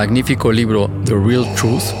contaba en el magnífico libro The Real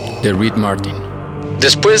Truth de Reed Martin.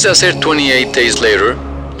 Después de hacer 28 Days Later,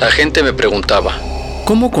 la gente me preguntaba: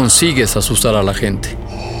 ¿cómo consigues asustar a la gente?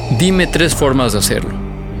 Dime 3 formas de hacerlo.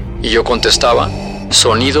 Y yo contestaba,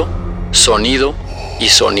 sonido, sonido y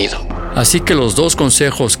sonido. Así que los 2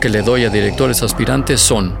 consejos que le doy a directores aspirantes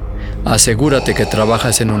son: asegúrate que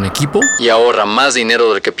trabajas en un equipo y ahorra más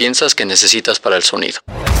dinero del que piensas que necesitas para el sonido.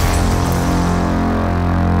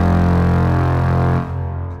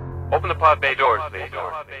 Open the pod bay doors, please.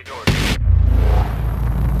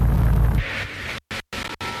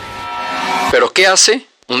 ¿Pero qué hace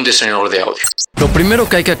un diseñador de audio? Lo primero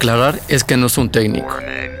que hay que aclarar es que no es un técnico,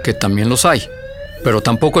 que también los hay, pero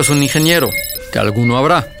tampoco es un ingeniero, que alguno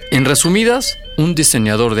habrá. En resumidas, un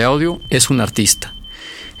diseñador de audio es un artista,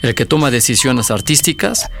 el que toma decisiones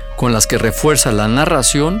artísticas con las que refuerza la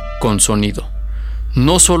narración con sonido.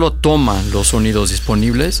 No solo toma los sonidos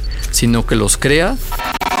disponibles, sino que los crea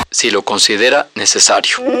si lo considera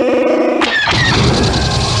necesario.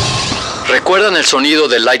 ¿Recuerdan el sonido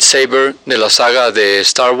del lightsaber de la saga de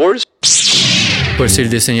Star Wars? Pues el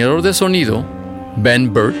diseñador de sonido,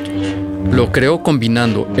 Ben Burtt, lo creó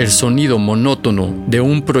combinando el sonido monótono de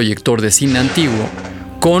un proyector de cine antiguo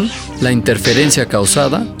con la interferencia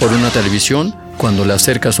causada por una televisión cuando le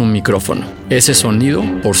acercas un micrófono. Ese sonido,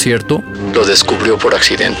 por cierto, lo descubrió por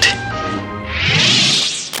accidente.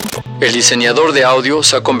 El diseñador de audio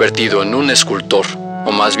se ha convertido en un escultor,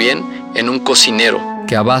 o más bien en un cocinero,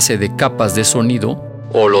 que a base de capas de sonido,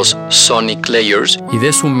 o los sonic layers, y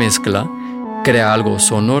de su mezcla, crea algo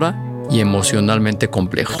sonora y emocionalmente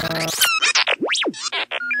complejo.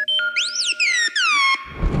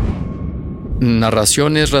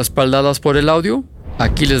 ¿Narraciones respaldadas por el audio?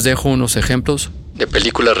 Aquí les dejo unos ejemplos de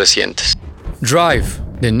películas recientes. Drive,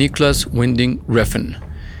 de Nicholas Winding Refn.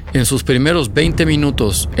 En sus primeros 20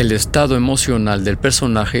 minutos, el estado emocional del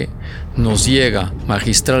personaje nos llega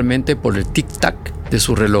magistralmente por el tic-tac de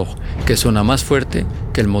su reloj, que suena más fuerte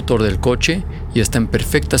que el motor del coche y está en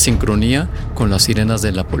perfecta sincronía con las sirenas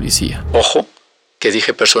de la policía. Ojo, que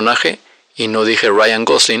dije personaje y no dije Ryan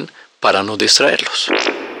Gosling para no distraerlos.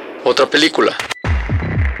 Otra película,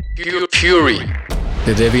 Fury,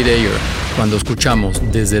 de David Ayer, cuando escuchamos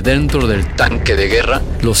desde dentro del tanque de guerra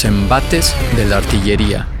los embates de la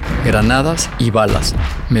artillería, granadas y balas,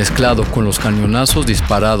 mezclado con los cañonazos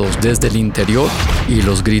disparados desde el interior y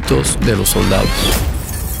los gritos de los soldados.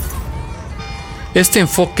 Este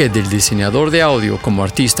enfoque del diseñador de audio como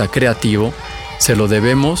artista creativo se lo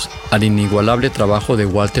debemos al inigualable trabajo de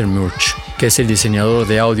Walter Murch, que es el diseñador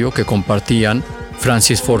de audio que compartían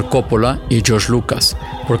Francis Ford Coppola y George Lucas,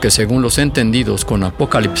 porque según los entendidos con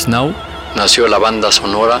Apocalypse Now, nació la banda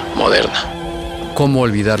sonora moderna. ¿Cómo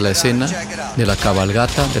olvidar la escena de la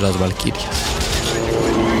cabalgata de las Valquirias?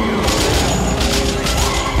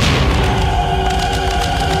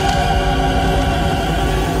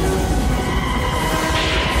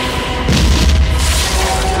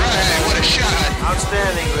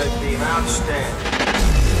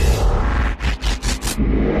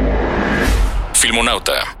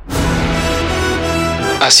 Filmonauta.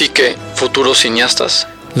 Así que, futuros cineastas,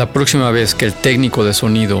 la próxima vez que el técnico de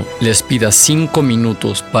sonido les pida 5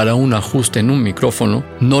 minutos para un ajuste en un micrófono,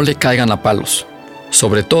 no le caigan a palos.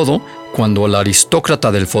 Sobre todo cuando al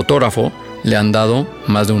aristócrata del fotógrafo le han dado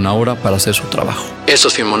más de 1 hora para hacer su trabajo. Esto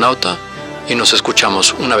es Filmonauta y nos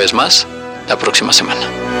escuchamos una vez más la próxima semana.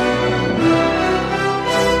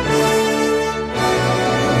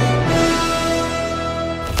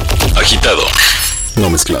 Agitado, no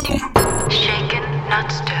mezclado.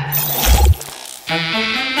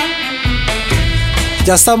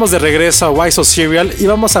 Ya estamos de regreso a Why So Serial y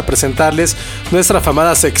vamos a presentarles nuestra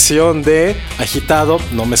afamada sección de Agitado,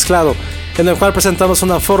 no mezclado, en el cual presentamos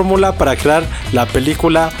una fórmula para crear la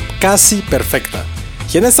película casi perfecta.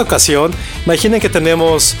 Y en esta ocasión, imaginen que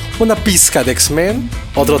tenemos una pizca de X-Men,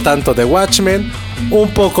 otro tanto de Watchmen, un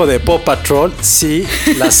poco de Paw Patrol, sí,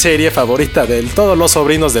 la serie favorita de todos los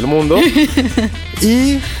sobrinos del mundo,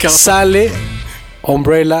 y sale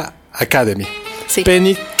Umbrella Academy. Sí.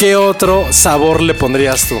 Penny, ¿qué otro sabor le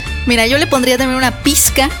pondrías tú? Mira, yo le pondría también una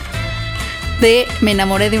pizca de Me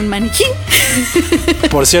enamoré de un maniquí.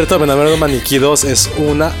 Por cierto, Me enamoré de un maniquí 2 es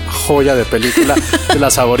una joya de película, de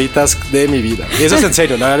las favoritas de mi vida. Y eso es en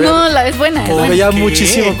serio, ¿no? No, la es buena. La veía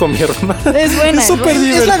muchísimo con mi hermana. Es buena. Es súper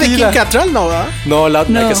divertida. Es la de Kim Cattrall, ¿no? No, la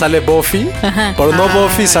que sale Buffy. Ajá. Pero no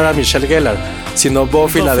Buffy Sarah Michelle Gellar, sino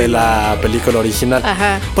Buffy, la de la película original.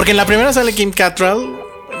 Ajá. Porque en la primera sale Kim Cattrall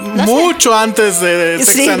mucho antes de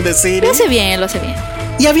Sex and the City. Lo hace bien.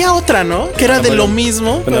 Y había otra, ¿no? Que era de lo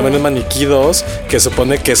mismo. Bueno, un maniquí 2, que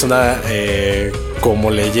supone que es una como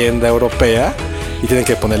leyenda europea y tienen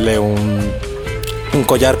que ponerle un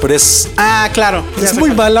collar, pero es... Ah, claro. Es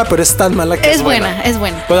muy mala, pero es tan mala que es buena. Es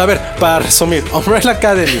buena. Bueno, a ver, para resumir, Umbrella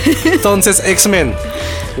Academy, entonces X-Men,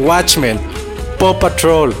 Watchmen, Paw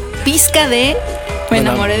Patrol, pizca de Me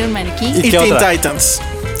enamoré de un maniquí. Y Teen Titans.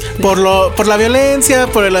 Por la violencia,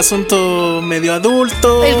 por el asunto medio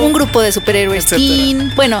adulto. Un grupo de superhéroes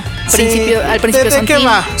teen. Bueno, al principio ¿De qué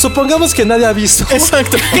va? Supongamos que nadie ha visto.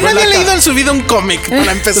 Exacto. Que nadie ha leído en su vida un cómic,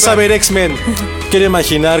 para empezar. A ver, X-Men. Quiero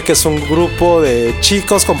imaginar que es un grupo de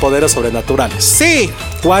chicos con poderes sobrenaturales. Sí.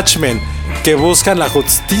 Watchmen, que buscan la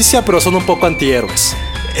justicia, pero son un poco antihéroes.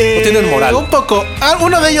 No tienen moral. Un poco.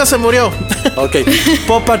 Uno de ellos se murió. Ok.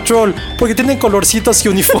 Paw Patrol, porque tienen colorcitos y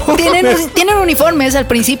uniformes. Tienen uniformes al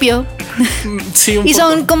principio. Sí, un y poco.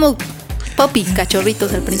 son como popis,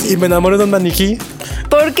 cachorritos al principio. Y me enamoré de un maniquí.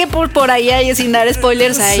 Porque por ahí hay, sin dar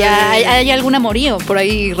spoilers, hay algún amorío por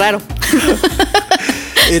ahí raro.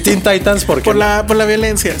 Teen Titans, ¿por qué? Por la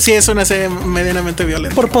violencia. Sí, es una serie medianamente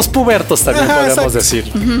violenta. Por pospubertos también podemos decir.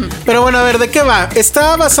 Pero bueno, a ver, ¿de qué va?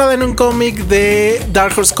 Está basada en un cómic de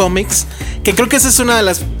Dark Horse Comics, que creo que esa es una de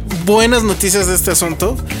las buenas noticias de este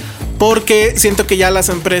asunto, porque siento que ya las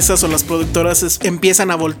empresas o las productoras empiezan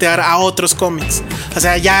a voltear a otros cómics. O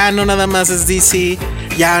sea, ya no nada más es DC,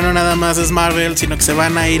 ya no nada más es Marvel, sino que se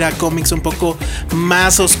van a ir a cómics un poco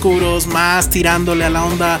más oscuros, más tirándole a la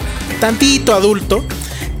onda tantito adulto.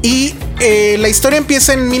 Y la historia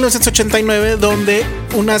empieza en 1989, donde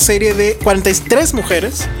una serie de 43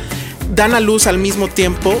 mujeres dan a luz al mismo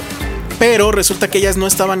tiempo, pero resulta que ellas no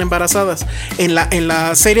estaban embarazadas. En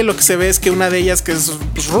la serie lo que se ve es que una de ellas, que es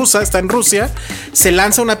rusa, está en Rusia, se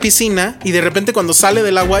lanza a una piscina y de repente cuando sale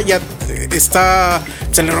del agua ya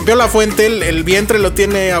se le rompió la fuente, el vientre lo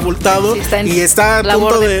tiene abultado, sí, y está a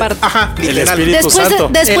punto de parto. Ajá, literal. El Espíritu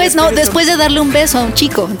Santo. Después de darle un beso a un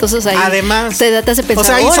chico, entonces ahí además te hace pensar. O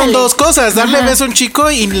sea, ahí son dos cosas: darle beso a un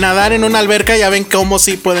chico y nadar en una alberca. Ya ven cómo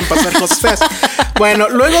sí pueden pasar cosas feas. Bueno,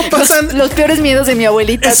 luego pasan los peores miedos de mi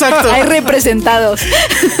abuelita. Exacto. Hay representados.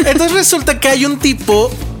 Entonces resulta que hay un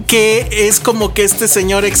tipo que es como que este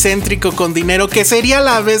señor excéntrico con dinero, que sería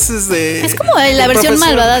a veces de... Es como la versión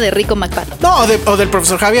malvada de Rico McPato. No, o del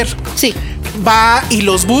profesor Javier. Sí. Va y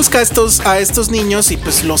los busca a estos niños y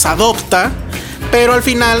pues los adopta, pero al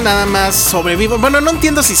final nada más sobrevive. Bueno, no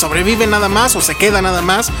entiendo si sobrevive nada más o se queda nada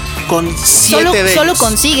más con 7 de ellos. Solo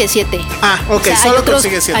consigue 7. Ah, ok, o sea, solo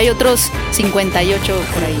consigue 7. Hay otros 58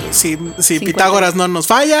 por ahí. Si Pitágoras no nos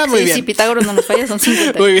falla, muy bien. Si Pitágoras no nos falla, son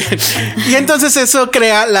 50. Muy bien. Y entonces eso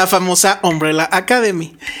crea la famosa Umbrella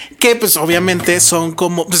Academy, que pues obviamente son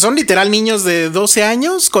literal niños de 12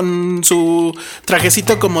 años con su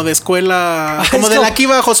trajecito como de escuela, como de la que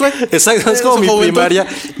iba Josué. Exacto, es como mi primaria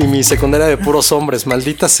y mi secundaria de puros hombres,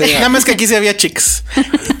 maldita sea. Nada más que aquí sí había chicas.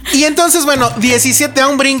 Y entonces, bueno, 17 a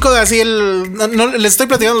un brinco de así les estoy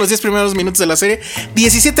platicando los 10 primeros minutos de la serie.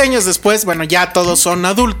 17 años después, bueno, ya todos son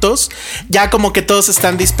adultos, ya como que todos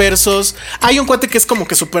están dispersos. Hay un cuate que es como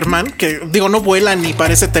que Superman, que digo, no vuela ni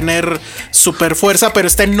parece tener super fuerza, pero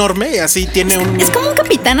está enorme y así tiene Es como un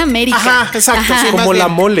Capitán América. Ajá, exacto. Ajá. Sí, como la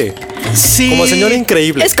Mole. Sí. Como Señor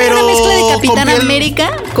Increíble. Es como una mezcla de Capitán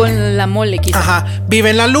América con la Mole, quizá. Ajá. Vive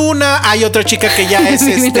en la luna. Hay otra chica que ya es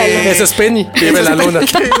Esa es Penny. Vive en la luna.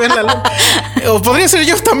 Vive en la luna. O podría ser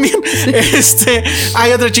yo también.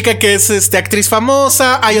 Hay otra chica que es actriz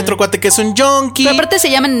famosa. Hay otro cuate que es un junkie. Pero aparte se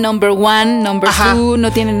llaman Number 1, Number 2,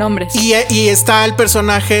 no tienen nombres. Y está el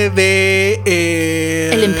personaje de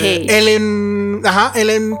Ellen Page.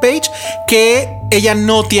 Ellen Page, que ella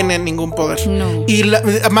no tiene ningún poder. No. Y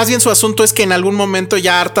más bien su asunto es que en algún momento,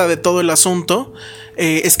 ya harta de todo el asunto,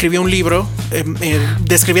 escribió un libro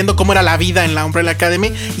describiendo cómo era la vida en la Umbrella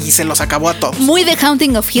Academy y se los acabó a todos. Muy The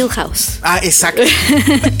Haunting of Hill House. Ah, exacto.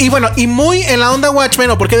 Y bueno, y muy en la onda Watchmen,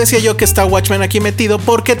 o por qué decía yo que está Watchmen aquí metido,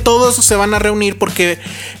 porque todos se van a reunir porque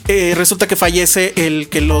resulta que fallece el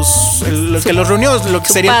que los reunió, lo que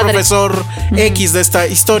sería el profesor X de esta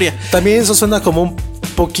historia. También eso suena como un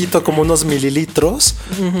poquito, como unos mililitros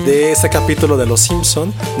de este capítulo de Los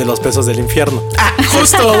Simpson, de los pesos del infierno.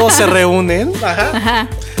 Justo. Todos se reúnen. Ajá.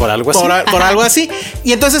 Por algo así. Por algo así.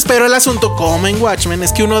 Y entonces, pero el asunto, como en Watchmen,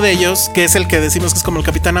 es que uno de ellos, que es el que decimos que es como el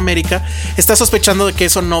Capitán América, está sospechando de que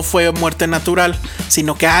eso no fue muerte natural,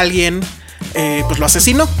 sino que alguien pues lo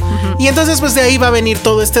asesinó. Y entonces pues de ahí va a venir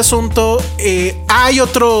todo este asunto. Hay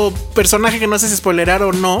otro personaje que no sé si spoilerar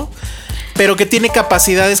o no, pero que tiene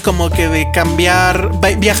capacidades como que de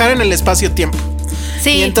viajar en el espacio-tiempo.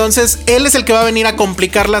 Sí. Y entonces él es el que va a venir a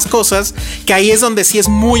complicar las cosas, que ahí es donde sí es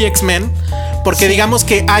muy X-Men, porque digamos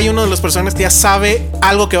que hay uno de los personajes que ya sabe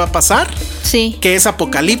algo que va a pasar, sí, que es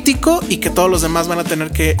apocalíptico y que todos los demás van a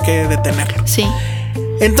tener que detenerlo. Sí.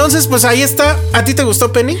 Entonces, pues ahí está. ¿A ti te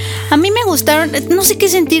gustó, Penny? A mí me gustaron, no sé qué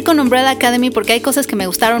sentir con Umbrella Academy porque hay cosas que me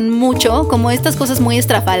gustaron mucho, como estas cosas muy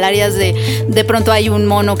estrafalarias de pronto hay un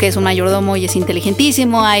mono que es un mayordomo y es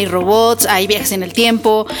inteligentísimo, hay robots, hay viajes en el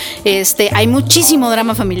tiempo, hay muchísimo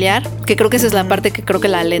drama familiar, que creo que esa es la parte que creo que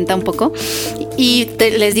la alenta un poco. Y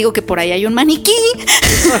les digo que por ahí hay un maniquí.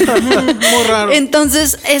 Muy raro.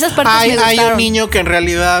 Entonces, esas partes me gustaron. Hay un niño que en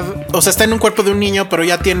realidad, o sea, está en un cuerpo de un niño, pero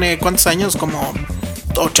ya tiene ¿cuántos años? Como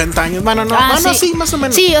 80 años. Bueno, no, sí, más o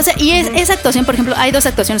menos. Sí, o sea, y esa actuación, por ejemplo, hay dos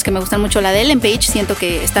actuaciones que me gustan mucho. La de Ellen Page, siento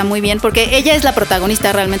que está muy bien, porque ella es la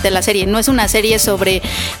protagonista realmente de la serie. No es una serie sobre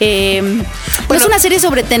no es una serie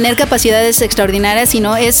sobre tener capacidades extraordinarias,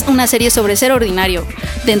 sino es una serie sobre ser ordinario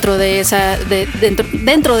dentro de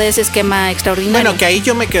dentro de ese esquema extraordinario. Bueno, que ahí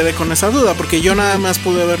yo me quedé con esa duda, porque yo nada más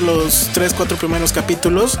pude ver los 3-4 primeros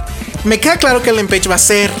capítulos. Me queda claro que Ellen Page va a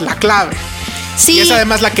ser la clave. Sí. Y es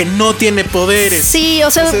además la que no tiene poderes. Sí, o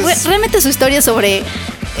sea, entonces, realmente su historia es sobre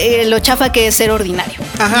lo chafa que es ser ordinario.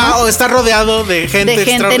 Ajá, ¿no? O estar rodeado de gente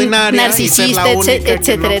extraordinaria, narcisista,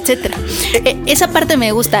 etcétera. Esa parte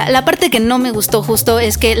me gusta. La parte que no me gustó justo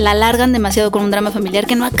es que la alargan demasiado con un drama familiar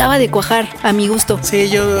que no acaba de cuajar a mi gusto. Sí,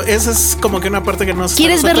 esa es como que una parte que no se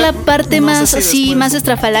 ¿Quieres ver la parte más así, más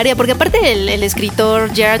estrafalaria? Porque aparte el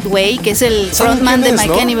escritor Gerard Way, que es el frontman de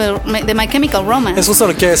My Chemical Romance. Eso es lo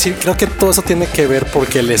que quiero decir. Creo que todo eso tiene que ver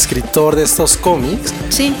porque el escritor de estos cómics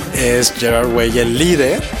es Gerard Way, el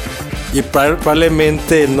líder. Y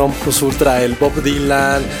probablemente el non plus ultra, el Bob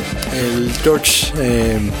Dylan, el George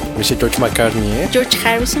McCartney, George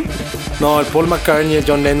Harrison. No, el Paul McCartney, el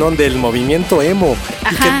John Lennon del movimiento emo.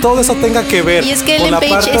 Ajá. Y que todo eso tenga que ver con la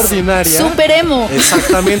parte ordinaria. Super emo.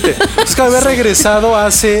 Exactamente. Es que haber regresado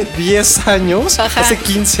hace 10 años, hace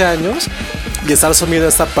 15 años. Y estar sumido en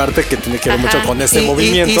esta parte que tiene que ver mucho con este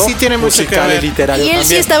movimiento y sí tiene musical y literario. Y él también.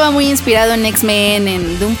 Sí estaba muy inspirado en X-Men,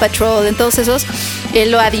 en Doom Patrol, en todos esos.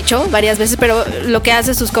 Él lo ha dicho varias veces, pero lo que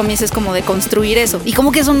hace sus cómics es como de construir eso. Y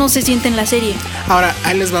como que eso no se siente en la serie. Ahora,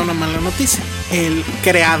 ahí les va una mala noticia. El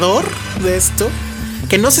creador de esto,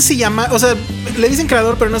 que no sé si llama, o sea, le dicen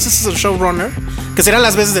creador, pero no sé si es el showrunner, que serán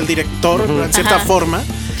las veces del director, en cierta forma,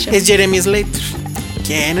 es Jeremy Slater.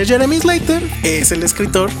 ¿Quién es Jeremy Slater? Es el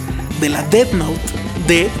escritor de la Death Note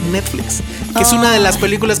de Netflix, que es una de las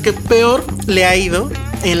películas que peor le ha ido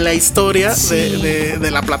en la historia de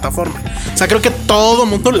la plataforma. O sea, creo que todo el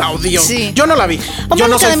mundo la odió. Sí. Yo no la vi. Yo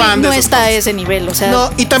no soy fan de no está a ese nivel, o sea. No,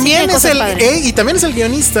 y también es el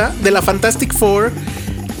guionista de la Fantastic Four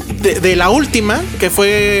de la última, que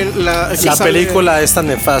fue la película esta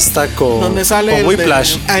nefasta con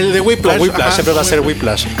Whiplash. El de Whiplash. Con Whiplash, siempre va a ser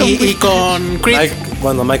Whiplash. Y con Creed.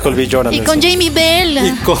 Michael B. Jordan. Y con Jamie Bell.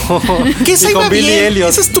 Y con Billy Elliot.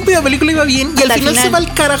 Esa estúpida película iba bien y al final se va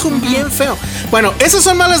al carajo bien feo. Bueno, esas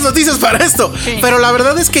son malas noticias para esto. Sí. Pero la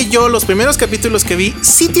verdad es que yo, los primeros capítulos que vi,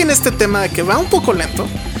 sí tiene este tema de que va un poco lento.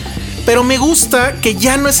 Pero me gusta que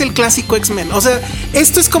ya no es el clásico X-Men. O sea,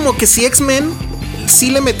 esto es como que si X-Men si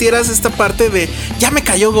le metieras esta parte de ya me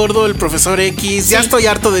cayó gordo el profesor X, ya estoy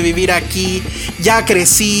harto de vivir aquí, ya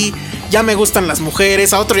crecí, ya me gustan las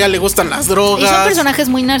mujeres, a otro ya le gustan las drogas. Y son personajes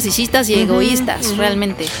muy narcisistas y egoístas,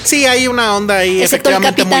 realmente. Sí, hay una onda ahí. Excepto el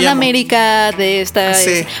Capitán América de esta.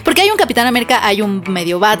 Sí. Porque hay un Capitán América, hay un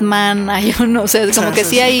medio Batman, hay un, o sea, como que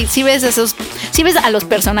sí ves esos, sí ves a los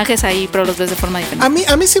personajes ahí, pero los ves de forma diferente.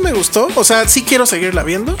 A mí sí me gustó, o sea, sí quiero seguirla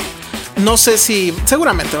viendo. No sé si,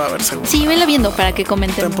 seguramente va a haber seguro. Sí, vela viendo para que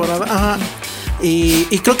comenten. Temporada, ajá.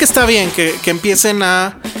 Y creo que está bien que empiecen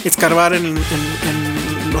a escarbar en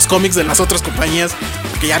los cómics de las otras compañías,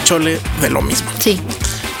 porque ya chole de lo mismo. Sí.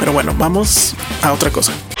 Pero bueno, vamos a otra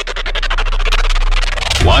cosa.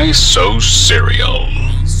 Why So Serial?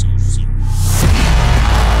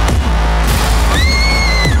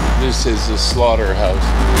 This is a slaughterhouse.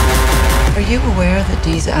 Are you aware that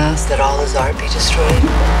Dee's asked that all his art be destroyed?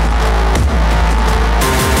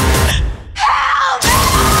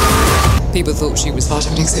 People thought she was part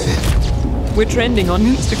of an exhibit. We're trending on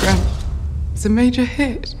Instagram. It's a major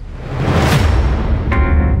hit.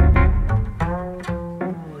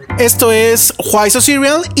 Esto es Why So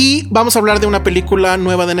Serial y vamos a hablar de una película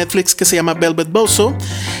nueva de Netflix que se llama Velvet Buzzsaw,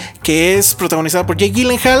 que es protagonizada por Jake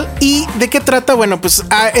Gyllenhaal. ¿Y de qué trata? Bueno, pues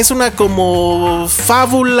es una como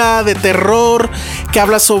fábula de terror que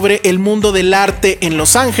habla sobre el mundo del arte en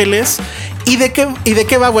Los Ángeles. ¿Y de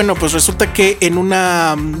qué va? Bueno, pues resulta que en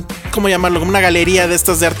una ¿cómo llamarlo? Como una galería de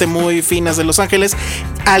estas de arte muy finas de Los Ángeles.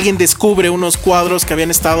 Alguien descubre unos cuadros que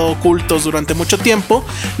habían estado ocultos durante mucho tiempo,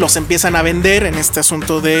 los empiezan a vender en este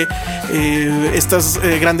asunto de estas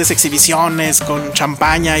grandes exhibiciones con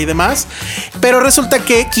champaña y demás, pero resulta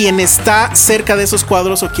que quien está cerca de esos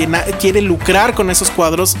cuadros o quien quiere lucrar con esos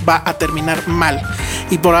cuadros va a terminar mal,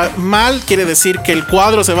 y por mal quiere decir que el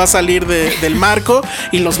cuadro se va a salir del marco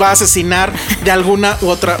y los va a asesinar de alguna u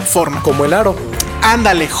otra forma. Como el aro.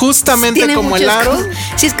 Ándale, justamente como el aro.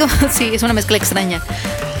 Sí, es una mezcla extraña.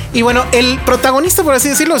 Y bueno, el protagonista, por así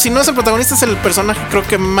decirlo, si no es el protagonista, es el personaje creo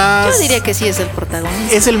que más... Yo diría que sí es el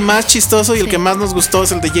protagonista. Es el más chistoso y el que más nos gustó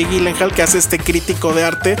es el de Jake Gyllenhaal, que hace este crítico de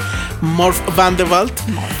arte, Morph Vanderbilt,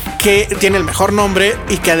 que tiene el mejor nombre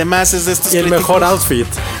y que además es de estos... Y el mejor outfit.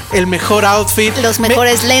 El mejor outfit. Los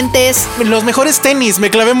mejores lentes. Los mejores tenis. Me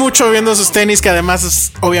clavé mucho viendo sus tenis, que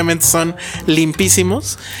además obviamente son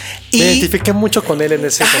limpísimos. Me identifiqué mucho con él en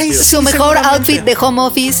ese sentido. Su mejor outfit de home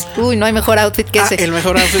office. Uy, no hay mejor outfit que ese. El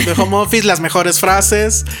mejor outfit de home office, las mejores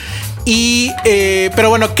frases. Y pero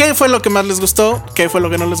bueno, ¿qué fue lo que más les gustó? ¿Qué fue lo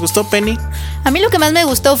que no les gustó, Penny? A mí lo que más me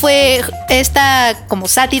gustó fue esta como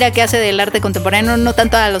sátira que hace del arte contemporáneo, no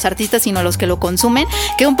tanto a los artistas sino a los que lo consumen,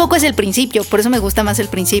 que un poco es el principio, por eso me gusta más el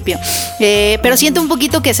principio, pero siento un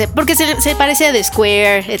poquito que porque se parece a The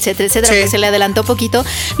Square, etcétera, etcétera, sí, que se le adelantó poquito.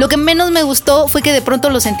 Lo que menos me gustó fue que de pronto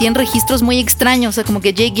lo sentí en registros muy extraños, o sea, como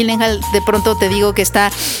que Jake Gyllenhaal de pronto te digo que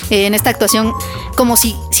está en esta actuación como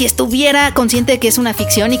si estuviera consciente de que es una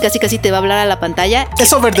ficción y casi te va a hablar a la pantalla.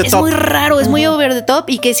 Es over the top. Es muy raro, es muy over the top,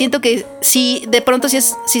 y que siento que sí, de pronto sí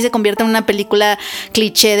se convierte en una película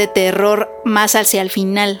cliché de terror más hacia el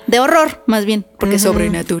final. De horror, más bien, porque es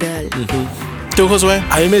sobrenatural. ¿Tú, Josué?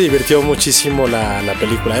 A mí me divirtió muchísimo la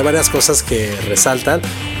película. Hay varias cosas que resaltan.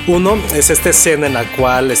 Uno es esta escena en la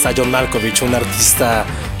cual está John Malkovich, un artista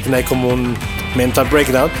que tiene como un mental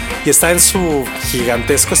breakdown, y está en su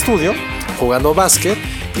gigantesco estudio jugando básquet,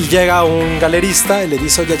 y llega un galerista y le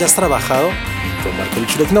dice: oye, ¿ya has trabajado? Pero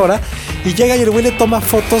Malkovich lo ignora, y llega y el güey le toma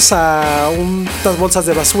fotos a unas bolsas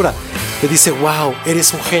de basura. Le dice: wow,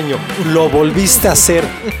 eres un genio, lo volviste a hacer.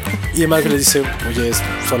 Y Malkovich le dice: oye, es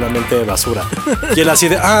solamente basura. Y él así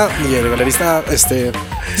de: y el galerista,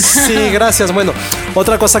 sí, gracias. Bueno,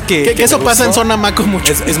 otra cosa que eso pasa en Zona Maco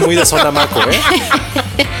mucho. Es muy de Zona Maco,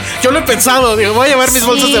 Yo lo he pensado, digo, voy a llevar mis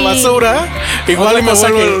bolsas de basura. Igual y me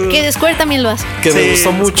vuelvo... Que Square también lo hace. Que me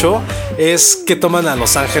gustó mucho es que toman a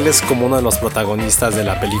Los Ángeles como uno de los protagonistas de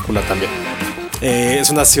la película también.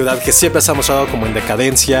 Es una ciudad que siempre se ha mostrado como en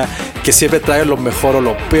decadencia, que siempre trae lo mejor o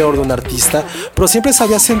lo peor de un artista, pero siempre se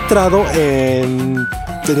había centrado en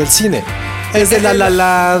el cine. Es de La La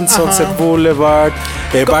Land, Sunset Boulevard,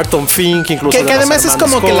 Barton Fink, incluso. Que además es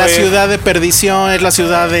como que la ciudad de perdición, es la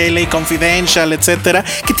ciudad de LA Confidential, etcétera.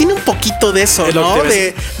 Que tiene un poquito de eso, ¿no?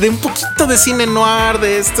 De un poquito de cine noir,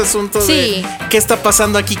 de este asunto de qué está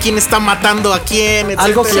pasando aquí, quién está matando a quién, etcétera.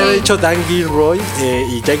 Algo que había dicho Dan Gilroy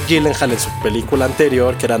y Jake Gyllenhaal en su película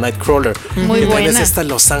anterior, que era Nightcrawler. Muy buena. Es esta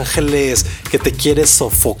Los Ángeles que te quiere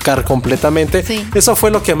sofocar completamente. Sí. Eso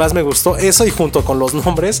fue lo que más me gustó. Eso, y junto con los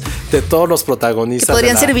nombres de todos los protagonistas. Que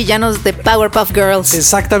podrían ser villanos de Powerpuff Girls.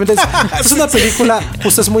 Exactamente. Es una película,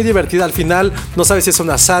 justo, es muy divertida. Al final no sabes si es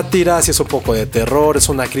una sátira, si es un poco de terror, es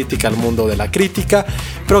una crítica al mundo de la crítica,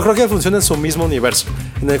 pero creo que funciona en su mismo universo,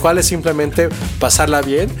 en el cual es simplemente pasarla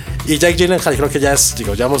bien. Y Jake Gyllenhaal creo que ya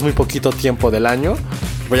llevamos muy poquito tiempo del año,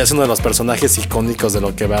 pero ya es uno de los personajes icónicos de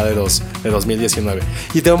lo que va de 2019.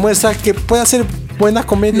 Y te muestra que puede hacer buena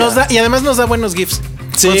comedia. Y además nos da buenos gifs.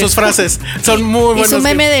 Con sus frases. Son muy buenos. Y su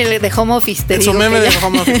meme de home office. Su meme de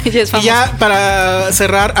home office. Y ya para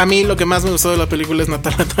cerrar, a mí lo que más me gustó de la película es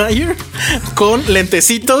Natalia Dyer con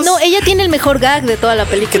lentecitos. No, ella tiene el mejor gag de toda la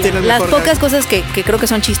película. Las pocas gag. Cosas que creo que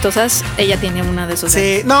son chistosas, ella tiene una de esos.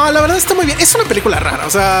 Sí, no, la verdad está muy bien. Es una película rara,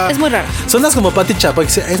 o sea. Es muy rara. Suenas como Patti Chapoy.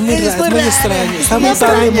 Es muy extraño. Está muy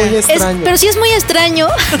padre, muy extraño. Pero sí es muy extraño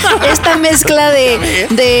esta mezcla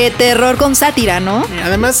de terror con sátira, ¿no?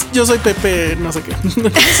 Además, yo soy Pepe, no sé qué.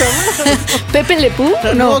 ¿Pepe Le Pew?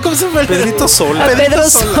 No, ¿cómo se llama? Pedrito Sola. Pedro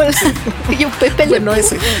Sola. Yo, Pepe Le Pew.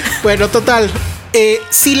 Ese. Bueno, total.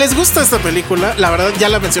 Si les gusta esta película, la verdad ya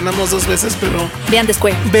la mencionamos 2 veces, pero vean The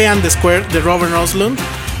Square. Vean The Square de Robert Englund,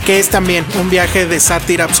 que es también un viaje de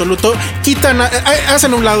sátira absoluto.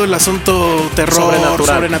 Hacen a un lado el asunto terror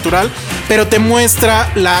sobrenatural, pero te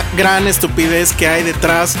muestra la gran estupidez que hay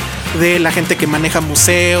detrás de la gente que maneja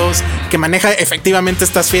museos, que maneja efectivamente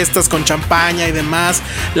estas fiestas con champaña y demás.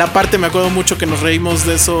 La parte, me acuerdo mucho que nos reímos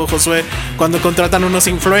de eso, Josué, cuando contratan unos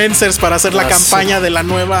influencers para hacer la campaña de la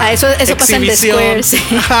nueva eso pasa en The Square, sí.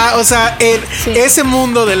 Ajá, o sea, ese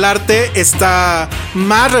mundo del arte está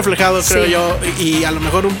más reflejado, creo yo, y a lo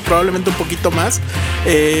mejor probablemente un poquito más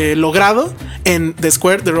logrado en The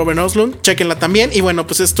Square de Robert Englund. Chequenla también. Y bueno,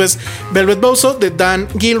 pues esto es Velvet Buzzsaw de Dan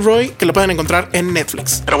Gilroy, que lo pueden encontrar en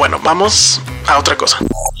Netflix. Pero bueno, vamos a otra cosa.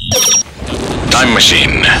 Time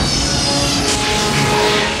Machine.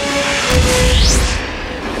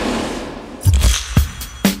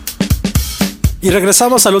 Y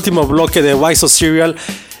regresamos al último bloque de Why So Serial,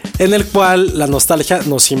 en el cual la nostalgia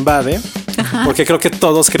nos invade. Ajá. Porque creo que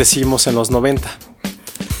todos crecimos en los 90.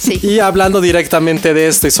 Sí. Y hablando directamente de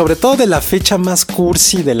esto y sobre todo de la fecha más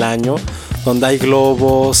cursi del año, donde hay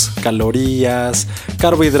globos, calorías,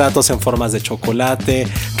 carbohidratos en formas de chocolate,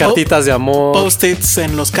 cartitas de amor, post-its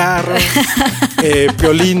en los carros,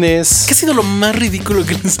 violines. ¿Qué ha sido lo más ridículo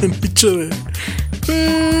que les han dicho de...?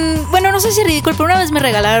 Bueno, no sé si es ridículo, pero una vez me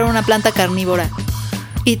regalaron una planta carnívora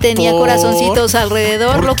y tenía corazoncitos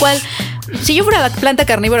alrededor, lo cual... Si yo fuera la planta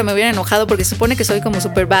carnívora me hubiera enojado porque se supone que soy como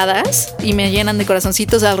super badass y me llenan de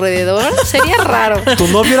corazoncitos alrededor. Sería raro. ¿Tu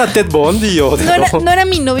novio era Ted Bundy o no era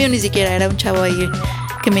mi novio ni siquiera, era un chavo ahí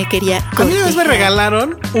que me quería cortejar. A mí una vez me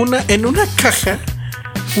regalaron en una caja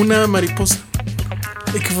una mariposa.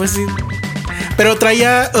 Y que fue así. Pero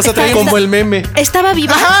traía como el meme. Estaba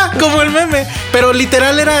viva. Ajá, como el meme. Pero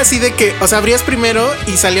literal era así de que, o sea, abrías primero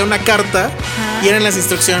y salía una carta y eran las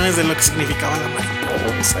instrucciones de lo que significaba la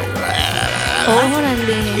mariposa.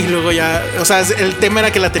 Órale. Y luego ya, o sea, el tema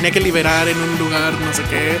era que la tenía que liberar en un lugar, no sé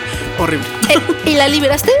qué, horrible. ¿Y la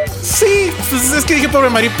liberaste? Sí, pues es que dije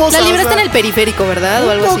pobre mariposa. La libraste en el periférico, ¿verdad?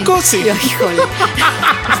 O algo así. Un poco, sí. Yo, híjole,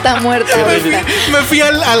 está muerta. Me fui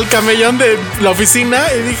al camellón de la oficina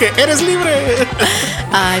y dije, eres libre.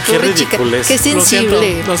 Ay, pobre chica, qué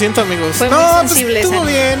sensible. Lo siento amigos. Fue muy sensible. Pues, estuvo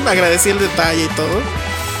bien, agradecí el detalle y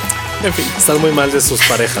todo. En fin. Estás muy mal de sus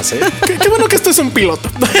parejas, ¿eh? Qué bueno que esto es un piloto.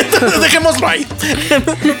 Dejémoslo ahí.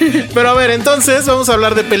 Pero a ver, entonces vamos a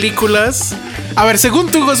hablar de películas. A ver, según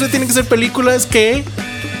tú, Josué, tienen que ser películas que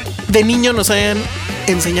de niño nos hayan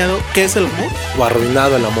enseñado qué es el amor. O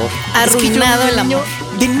arruinado el amor. Arruinado el amor.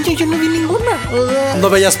 De niño yo no vi ninguna. No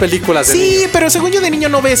veías películas de niño. Sí, pero según yo de niño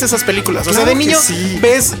no ves esas películas. O sea, de niño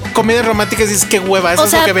ves comedias románticas y dices qué hueva. Eso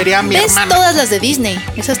es lo que vería mi hermana. Ves todas las de Disney.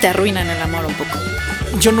 Esas te arruinan el amor un poco.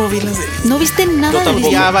 Yo no vi las de Disney. ¿No viste nada de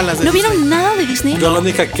Disney? ¿No vieron nada de Disney? Yo la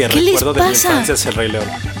única que recuerdo de mi infancia es El Rey León.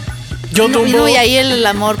 Yo Dumbo. Y ahí el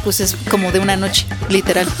amor pues es como de una noche,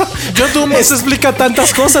 literal. Yo Dumbo. Eso explica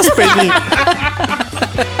tantas cosas, Penny.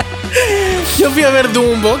 Yo fui a ver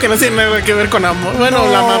Dumbo, que no tiene nada que ver con amor. Bueno,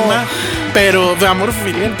 la mamá. Pero de amor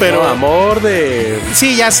filial, pero. No, amor de.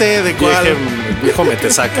 Sí, ya sé de cuál. Viejo me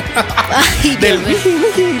te saca. Ay, del.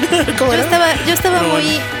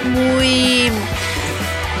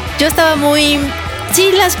 Yo estaba muy.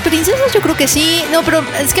 Sí, las princesas yo creo que sí. No, pero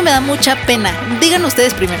es que me da mucha pena. Digan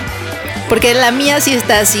ustedes primero. Porque la mía sí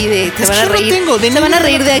está así de. Se van a reír. Se van a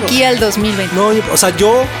reír de aquí al 2020. No, o sea,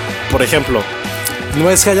 yo, por ejemplo,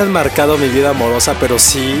 no es que hayan marcado mi vida amorosa, pero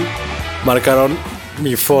sí marcaron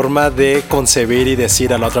mi forma de concebir y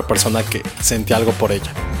decir a la otra persona que sentí algo por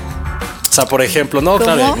ella. O sea, por ejemplo, no, ¿Cómo?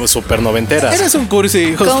 Claro, super noventeras. Eres un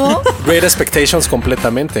cursi. ¿Cómo? Great Expectations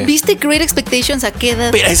completamente. ¿Viste Great Expectations a qué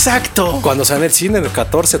edad? Pero exacto. Cuando se en el cine, en el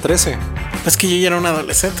 14, 13. Es que yo ya era un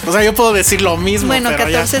adolescente. O sea, yo puedo decir lo mismo. Bueno, pero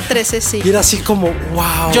 14, ya. 13, sí. Y era así como,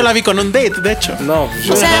 wow. Yo la vi con un date, de hecho. No.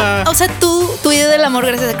 O sea, tu idea del amor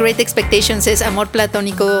gracias a Great Expectations es amor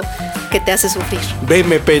platónico que te hace sufrir.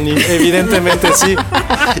 Veme, Penny, evidentemente sí.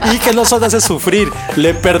 Y que no solo te hace sufrir,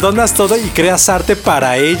 le perdonas todo y creas arte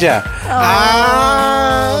para ella.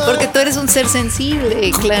 Porque tú eres un ser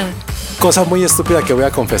sensible, claro. Cosa muy estúpida que voy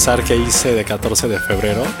a confesar que hice de 14 de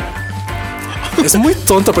febrero. Es muy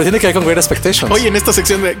tonto, pero tiene que ver con Great Expectations. Oye, en esta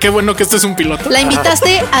sección de qué bueno que esto es un piloto. ¿La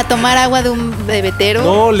invitaste a tomar agua de un bebetero?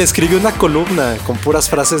 No, le escribí una columna con puras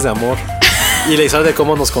frases de amor. Y la historia de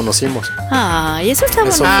cómo nos conocimos. Ay, eso está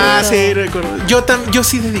bonito. Ah, sí, recuerdo. Yo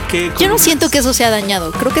sí dediqué. Yo no siento que eso sea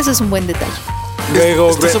dañado. Creo que ese es un buen detalle. Luego,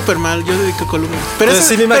 está súper mal, yo dediqué columnas. Pero,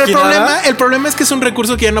 sí el problema es que es un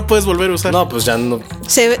recurso que ya no puedes volver a usar. No, pues ya no.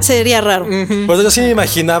 Sería raro. Pues yo sí me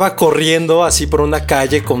imaginaba corriendo así por una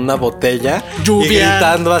calle con una botella. Lluvia. Y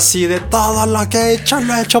gritando así de todo lo que he hecho,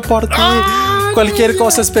 lo he hecho por ti. Cualquier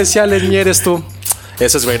cosa especial en mí eres tú.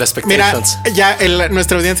 Eso es Great Expectations. Mira, ya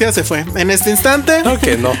nuestra audiencia se fue. En este instante. No,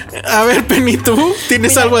 que no. A ver, Penny, ¿tú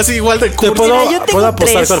tienes algo así igual de cursi? Puedo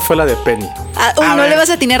apostar cuál fue la de Penny. No le vas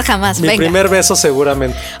a atinar jamás. Mi primer beso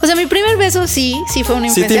seguramente. O sea, mi primer beso sí fue una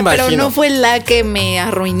influencia, pero no fue la que me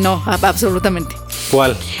arruinó absolutamente.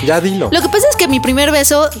 ¿Cuál? Ya dilo. Lo que pasa es que mi primer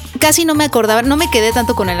beso casi no me acordaba, no me quedé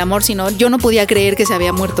tanto con el amor, sino yo no podía creer que se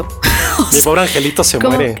había muerto. Mi pobre angelito se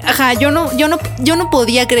muere. Ajá, yo no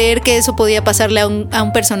podía creer que eso podía pasarle a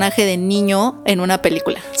un personaje de niño en una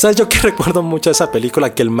película. ¿Sabes? Yo que recuerdo mucho de esa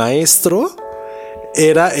película, que el maestro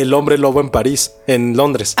era el hombre lobo en París, en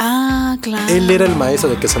Londres. Ah, claro. Él era el maestro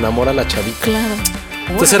de que se enamora la chavita. Claro.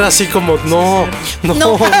 Entonces era así como, no,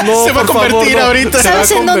 se va a convertir ahorita.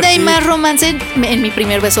 ¿Sabes en dónde hay más romance? En mi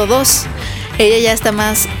primer beso 2. Ella ya está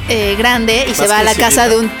más grande y se va a la casa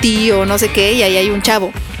de un tío, no sé qué, y ahí hay un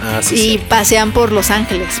chavo. Y pasean por Los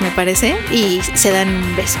Ángeles, me parece, y se dan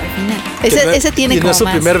un beso al final. Ese tiene como no es su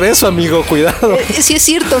más. Primer beso, amigo, cuidado. Sí es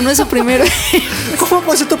cierto, no es su primer beso. ¿Cómo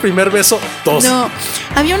puede ser tu primer beso? 2. No,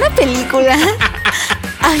 había una película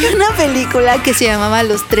que se llamaba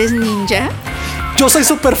Los Tres Ninja. Yo soy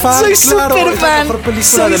súper fan. Soy súper fan. La mejor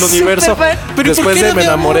película del universo. Pero después de Me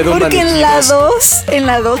enamoré de una Porque en la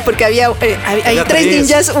 2, porque hay 3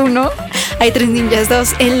 ninjas 1, hay 3 ninjas 2.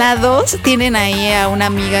 En la 2 tienen ahí a una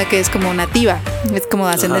amiga que es como nativa, es como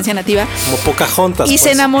de ascendencia nativa. Como Pocahontas. Y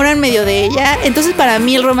se enamoran medio de ella. Entonces para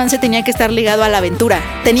mí el romance tenía que estar ligado a la aventura.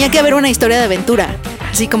 Tenía que haber una historia de aventura.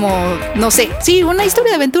 Así como, no sé, sí, una historia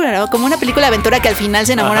de aventura, ¿no? Como una película de aventura que al final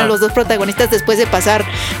se enamoran los dos protagonistas después de pasar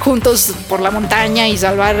juntos por la montaña y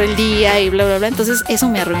salvar el día y bla, bla, bla. Entonces eso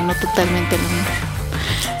me arruinó totalmente el amor.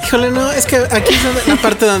 Híjole, no, es que aquí es la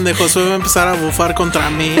parte donde Josué va a empezar a bufar contra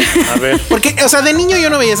mí. A ver. Porque, o sea, de niño yo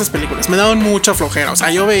no veía esas películas, me daban mucha flojera. O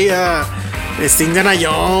sea, yo veía Indiana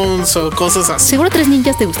Jones o cosas así. Seguro 3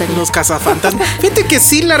 ninjas te gustaría. Los cazafantasmas. Fíjate que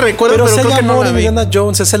sí la recuerdo, pero creo que no la vi. Indiana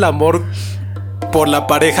Jones es el amor por la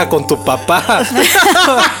pareja con tu papá.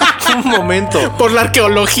 Un momento. Por la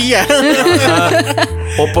arqueología.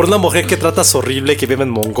 O por una mujer que tratas horrible que vive en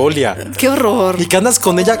Mongolia. ¡Qué horror! Y que andas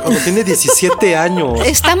con ella cuando tiene 17 años.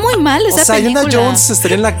 Está muy mal esa película. Indiana Jones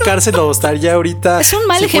estaría en la cárcel o estaría ahorita. Es un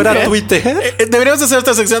mal si ejemplo. fuera Twitter. Deberíamos hacer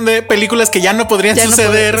esta sección de películas que ya no podrían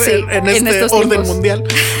suceder en este orden mundial.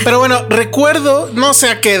 Pero bueno, recuerdo, no sé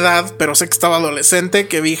a qué edad, pero sé que estaba adolescente,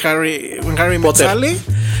 que vi When Harry Met Sally.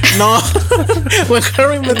 No, When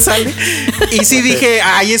Harry Met Sally. Y sí dije,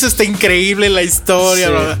 ay, eso está increíble, la historia.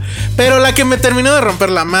 Sí. Bla, bla. Pero la que me terminó de romper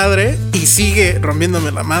la madre y sigue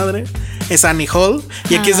rompiéndome la madre es Annie Hall.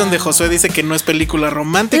 Y aquí es donde Josué dice que no es película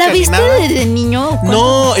romántica. ¿La viste de niño?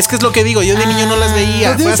 No, es que es lo que digo. Yo de niño no las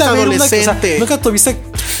veía. Fue hasta adolescente. Nunca tuviste.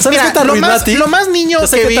 ¿Sabes qué te arruinó a ti? Lo más niño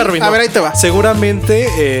que vi. A ver, ahí te va.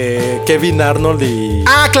 Seguramente Kevin Arnold y.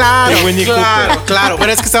 Claro. Y Winnie Cooper. Claro.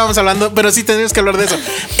 Pero es que estábamos hablando. Pero sí tenemos que hablar de eso.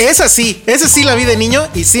 Esa sí la vi de niño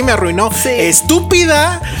y sí me arruinó. Sí.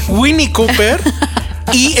 Estúpida Winnie Cooper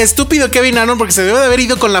y estúpido Kevin Arnold porque se debe de haber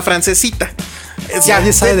ido con la francesita.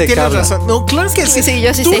 Nadie sabe de qué habla. No, claro que sí. Sí,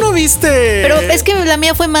 yo sí Tú sé. no viste. Pero es que la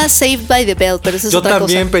mía fue más Saved by the Bell, pero eso es otra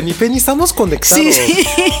cosa. Yo también, Penny, estamos conectados. Sí.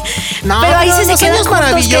 No, pero ahí sí se quedan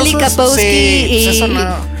juntos Kelly Kapowski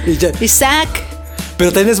y Zack.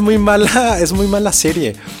 Pero también es muy mala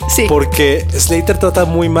serie. Sí. Porque Slater trata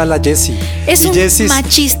muy mal a Jesse. Es un Jesse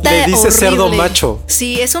machista le dice horrible. Cerdo macho.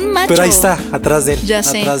 Sí, es un macho. Pero ahí está, atrás de él. Ya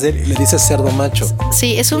sé. Atrás de él y le dice cerdo macho.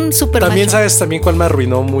 Sí, es un súper macho. También sabes cuál me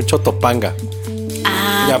arruinó mucho, Topanga.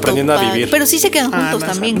 Y aprendiendo a vivir. Pero sí se quedan juntos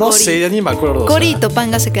también. No sé, ya ni me acuerdo. Cory y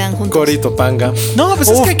Topanga se quedan juntos. Cory y Topanga. No, pues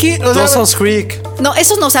es que aquí. Dawson's Creek. No,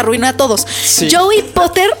 eso nos arruinó a todos. Sí. Joey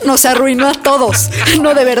Potter nos arruinó a todos.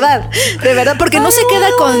 No, de verdad. De verdad, porque no se queda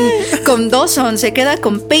con Dawson, se queda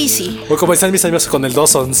con Pacey. O como están mis amigos con el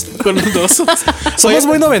Dawsons. Con el Dawsons. Somos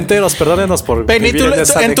muy noventeros, perdónenos por Penny, vivir ¿tú en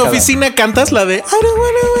esa en tu década. oficina cantas la de I don't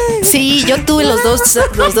wanna wait? Sí, yo tuve los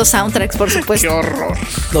dos soundtracks, por supuesto. Qué horror.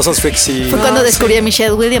 Dawson's Creek, sí. Fue cuando descubrí a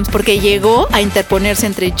Michelle Williams, porque llegó a interponerse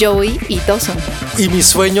entre Joey y Dawson. Y mi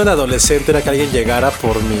sueño de adolescente era que alguien llegara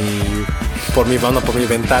por mi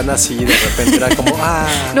ventana, así de repente era como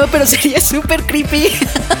No, pero sería súper creepy.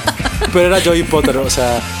 Pero era Joey Potter, o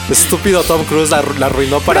sea, estúpido Tom Cruise la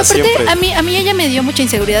arruinó para siempre. A mí ella me dio mucha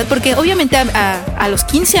inseguridad porque obviamente a los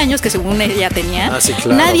 15 años que según ella tenía, sí,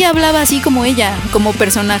 claro. Nadie hablaba así como ella, como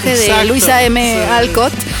personaje de Luisa M.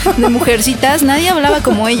 Alcott, de Mujercitas, nadie hablaba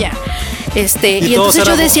como ella. Y entonces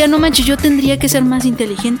yo decía, no manches, yo tendría que ser más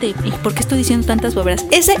inteligente. ¿Y por qué estoy diciendo tantas boberas?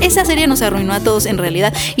 Esa serie nos arruinó a todos en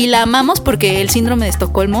realidad. Y la amamos porque el síndrome de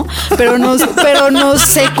Estocolmo, pero nos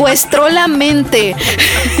secuestró la mente.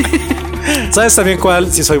 ¿Sabes también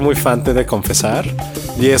cuál? Sí soy muy fan de confesar.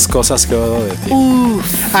 10 cosas que odio de ti.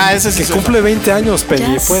 Ese sí. Que cumple 20 años,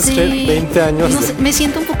 Penny. ¿Puedes creer? 20 años. No sé, me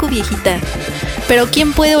siento un poco viejita. Pero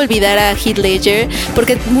 ¿quién puede olvidar a Heath Ledger?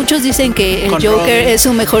 Porque muchos dicen que el Joker Robin es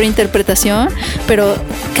su mejor interpretación, pero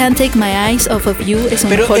Can't Take My Eyes Off of You es su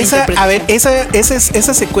mejor interpretación. A ver,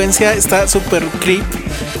 esa secuencia está súper creep,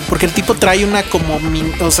 porque el tipo trae una como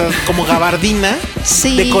gabardina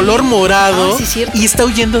de color morado y está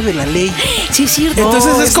huyendo de la ley. Sí, es cierto.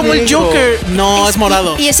 Entonces es como el Joker. No, es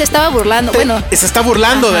morado. Y se estaba burlando. Se está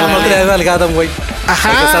burlando de la ley. Trae al Gotham, güey.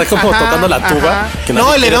 Ajá. Está como tocando la tuba.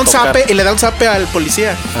 No, le da un zape al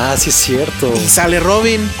policía. Ah, sí es cierto. Y sale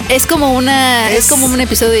Robin. Es como un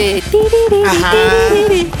episodio de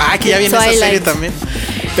que ya viene esa serie también.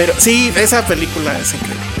 Pero sí, esa película es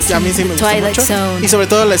increíble. A mí sí me gustó mucho. Y sobre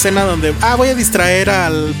todo la escena donde voy a distraer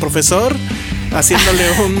al profesor haciéndole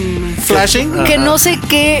un flashing. Que no sé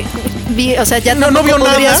qué. O sea, ya no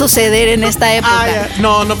podría suceder en esta época.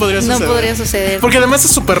 No podría suceder. No podría suceder. Porque además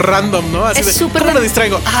es súper random, ¿no? Así es súper ¿cómo lo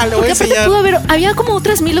distraigo? Le voy a enseñar. Había como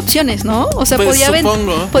otras 1000 opciones, ¿no? O sea, pues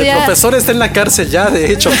supongo. El profesor está en la cárcel ya,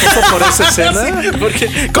 de hecho, por esa escena.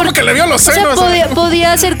 ¿Cómo que le vio los senos? O sea,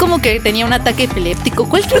 podía ser como que tenía un ataque epiléptico,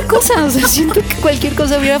 cualquier cosa. O sea, siento que cualquier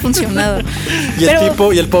cosa hubiera funcionado. Y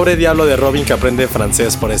el pobre diablo de Robin que aprende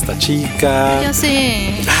francés por esta chica. Ya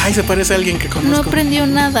sé. Se parece a alguien que conozco. No aprendió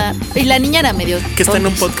nada. Y la niña era medio que está en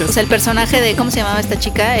un podcast. O sea, el personaje de ¿cómo se llamaba esta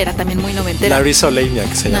chica? Era también muy noventera. Larissa Oleynia,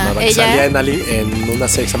 que se llamaba. Que salía en una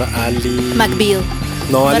serie que se llama Ali McBeal.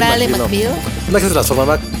 No, era Ali McBeal. Una que se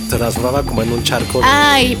transformaba como en un charco.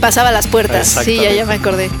 Y pasaba las puertas. Sí, ya me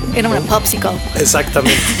acordé. Era una popsicle.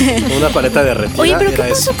 Exactamente. Una paleta derretida. Oye, pero ¿qué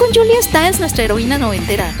pasó con Julia Stiles, nuestra heroína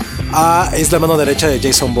noventera? Es la mano derecha de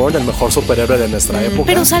Jason Bourne, el mejor superhéroe de nuestra época.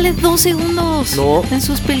 Pero sale 2 segundos en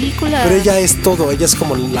sus películas. Pero ella es todo, ella es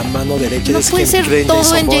como la mano derecha. No puede ser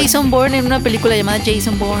todo en Jason Bourne en una película llamada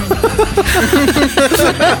Jason Bourne.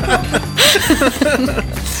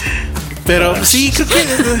 Pero sí, creo que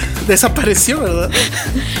desapareció, ¿verdad?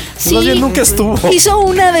 Sí. Más bien nunca estuvo. Hizo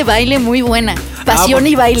una de baile muy buena. Pasión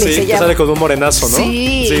y baile se llama. Sale con un morenazo, ¿no?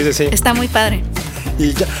 Sí. Está muy padre.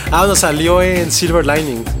 Y ya, salió en Silver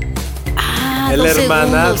Lining. Es la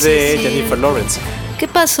hermana de Jennifer Lawrence. ¿Qué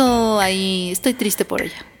pasó ahí? Estoy triste por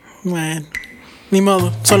ella. Bueno, ni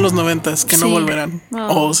modo. Son los 90s que no volverán.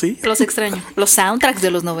 ¿Sí? Los extraño. Los soundtracks de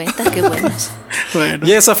los 90, qué buenos. Bueno.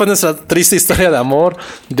 Y esa fue nuestra triste historia de amor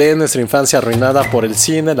de nuestra infancia arruinada por el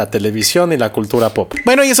cine, la televisión y la cultura pop.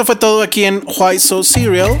 Bueno, y eso fue todo aquí en Why So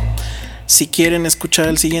Serial. Si quieren escuchar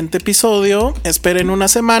el siguiente episodio, esperen una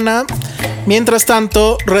semana. Mientras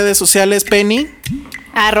tanto, redes sociales, Penny.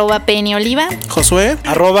 @PennyOliva. Josué.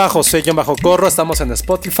 @José_Corro. Estamos en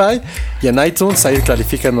Spotify y en iTunes. Ahí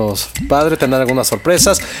clarifíquenos, padre, tener algunas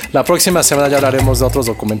sorpresas. La próxima semana ya hablaremos de otros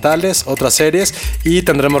documentales, otras series y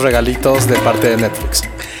tendremos regalitos de parte de Netflix.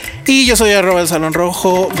 Y yo soy @El Salón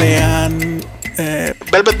Rojo. Vean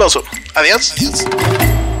Velvet Buzzsaw. Adiós.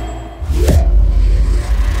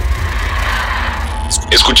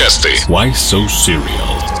 Escuchaste Why So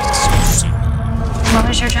Serial. What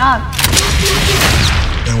was your job?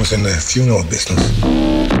 I was in the funeral business.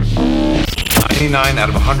 99 out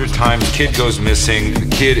of 100 times, kid goes missing. The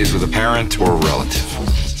kid is with a parent or a relative.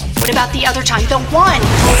 What about the other time? The one?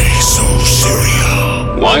 Why So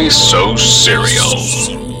Serial? Why So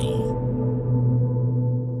Serial?